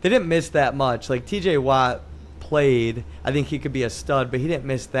 they didn't miss that much. Like TJ Watt played. I think he could be a stud, but he didn't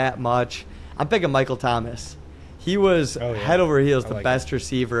miss that much. I'm picking Michael Thomas. He was head over heels the best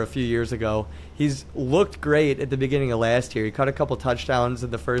receiver a few years ago. He's looked great at the beginning of last year. He caught a couple touchdowns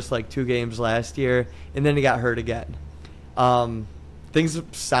in the first 2 games last year, and then he got hurt again. Things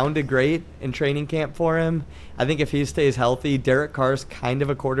sounded great in training camp for him. I think if he stays healthy, Derek Carr's kind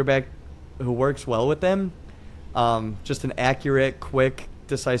of a quarterback who works well with them. Just an accurate, quick,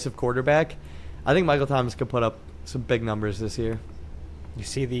 decisive quarterback. I think Michael Thomas could put up some big numbers this year. You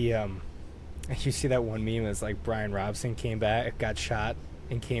see that one meme? It's like Brian Robson got shot,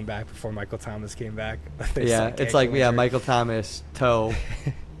 and came back before Michael Thomas came back. It's Michael Thomas, toe,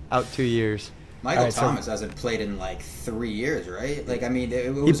 out 2 years. Michael Thomas hasn't played in 3 years, right?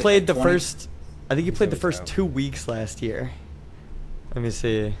 He played the first. I think he played the first 2 weeks last year. Let me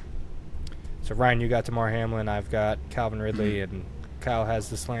see. So Ryan, you got Damar Hamlin. I've got Calvin Ridley, and Kyle has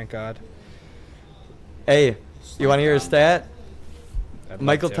the slant god. Hey, you want to hear a stat?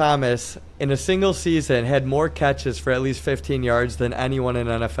 Michael Thomas, in a single season, had more catches for at least 15 yards than anyone in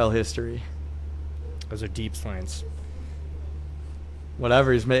NFL history. Those are deep slants.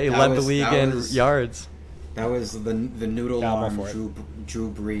 Whatever, he led the league in yards. That was the noodle arm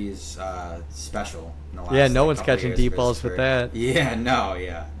Drew Brees special. No one's catching deep balls with that. Yeah, no,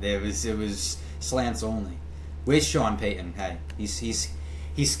 yeah. It was slants only. With Sean Payton, hey,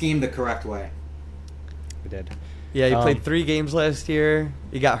 he schemed the correct way. He did. Yeah, he played 3 games last year.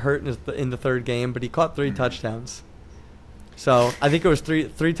 He got hurt in the 3rd game, but he caught 3 touchdowns. So I think it was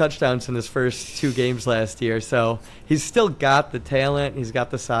three touchdowns in his first 2 games last year. So he's still got the talent. He's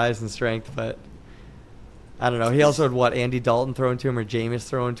got the size and strength, but I don't know. He also had, Andy Dalton throwing to him or Jameis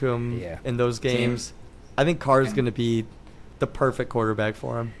throwing to him in those games. I think Carr's going to be the perfect quarterback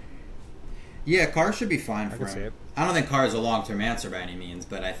for him. Yeah, Carr should be fine for him. I don't think Carr is a long-term answer by any means,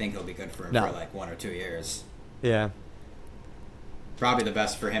 but I think he'll be good for him for 1 or 2 years. Yeah. Probably the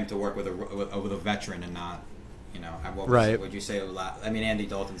best for him to work with a veteran and not, Right. Would you say a lot? I mean, Andy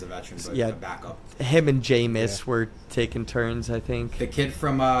Dalton's a veteran, but Yeah. a backup. Him and Jameis Yeah. were taking turns, I think. The kid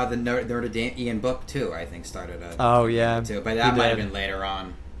from the Notre Dame, Ian Book, too, I think started a. Oh, yeah. Too, but He that might have did. been later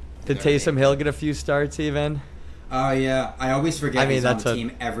on. Did Notre Dame. Taysom Hill get a few starts even? Oh yeah, I always forget I mean, he's on that's the a-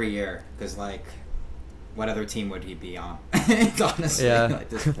 team every year because what other team would he be on? Honestly, Yeah. at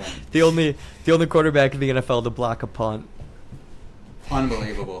this point, The only quarterback in the NFL to block a punt.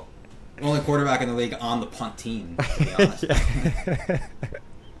 unbelievable. Only quarterback in the league on the punt team. To be honest.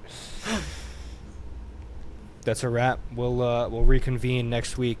 That's a wrap. We'll reconvene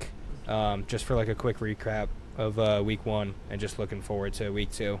next week, just for like a quick recap of week 1 and just looking forward to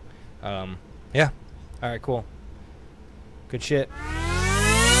week 2. Yeah. All right. Cool. Good shit.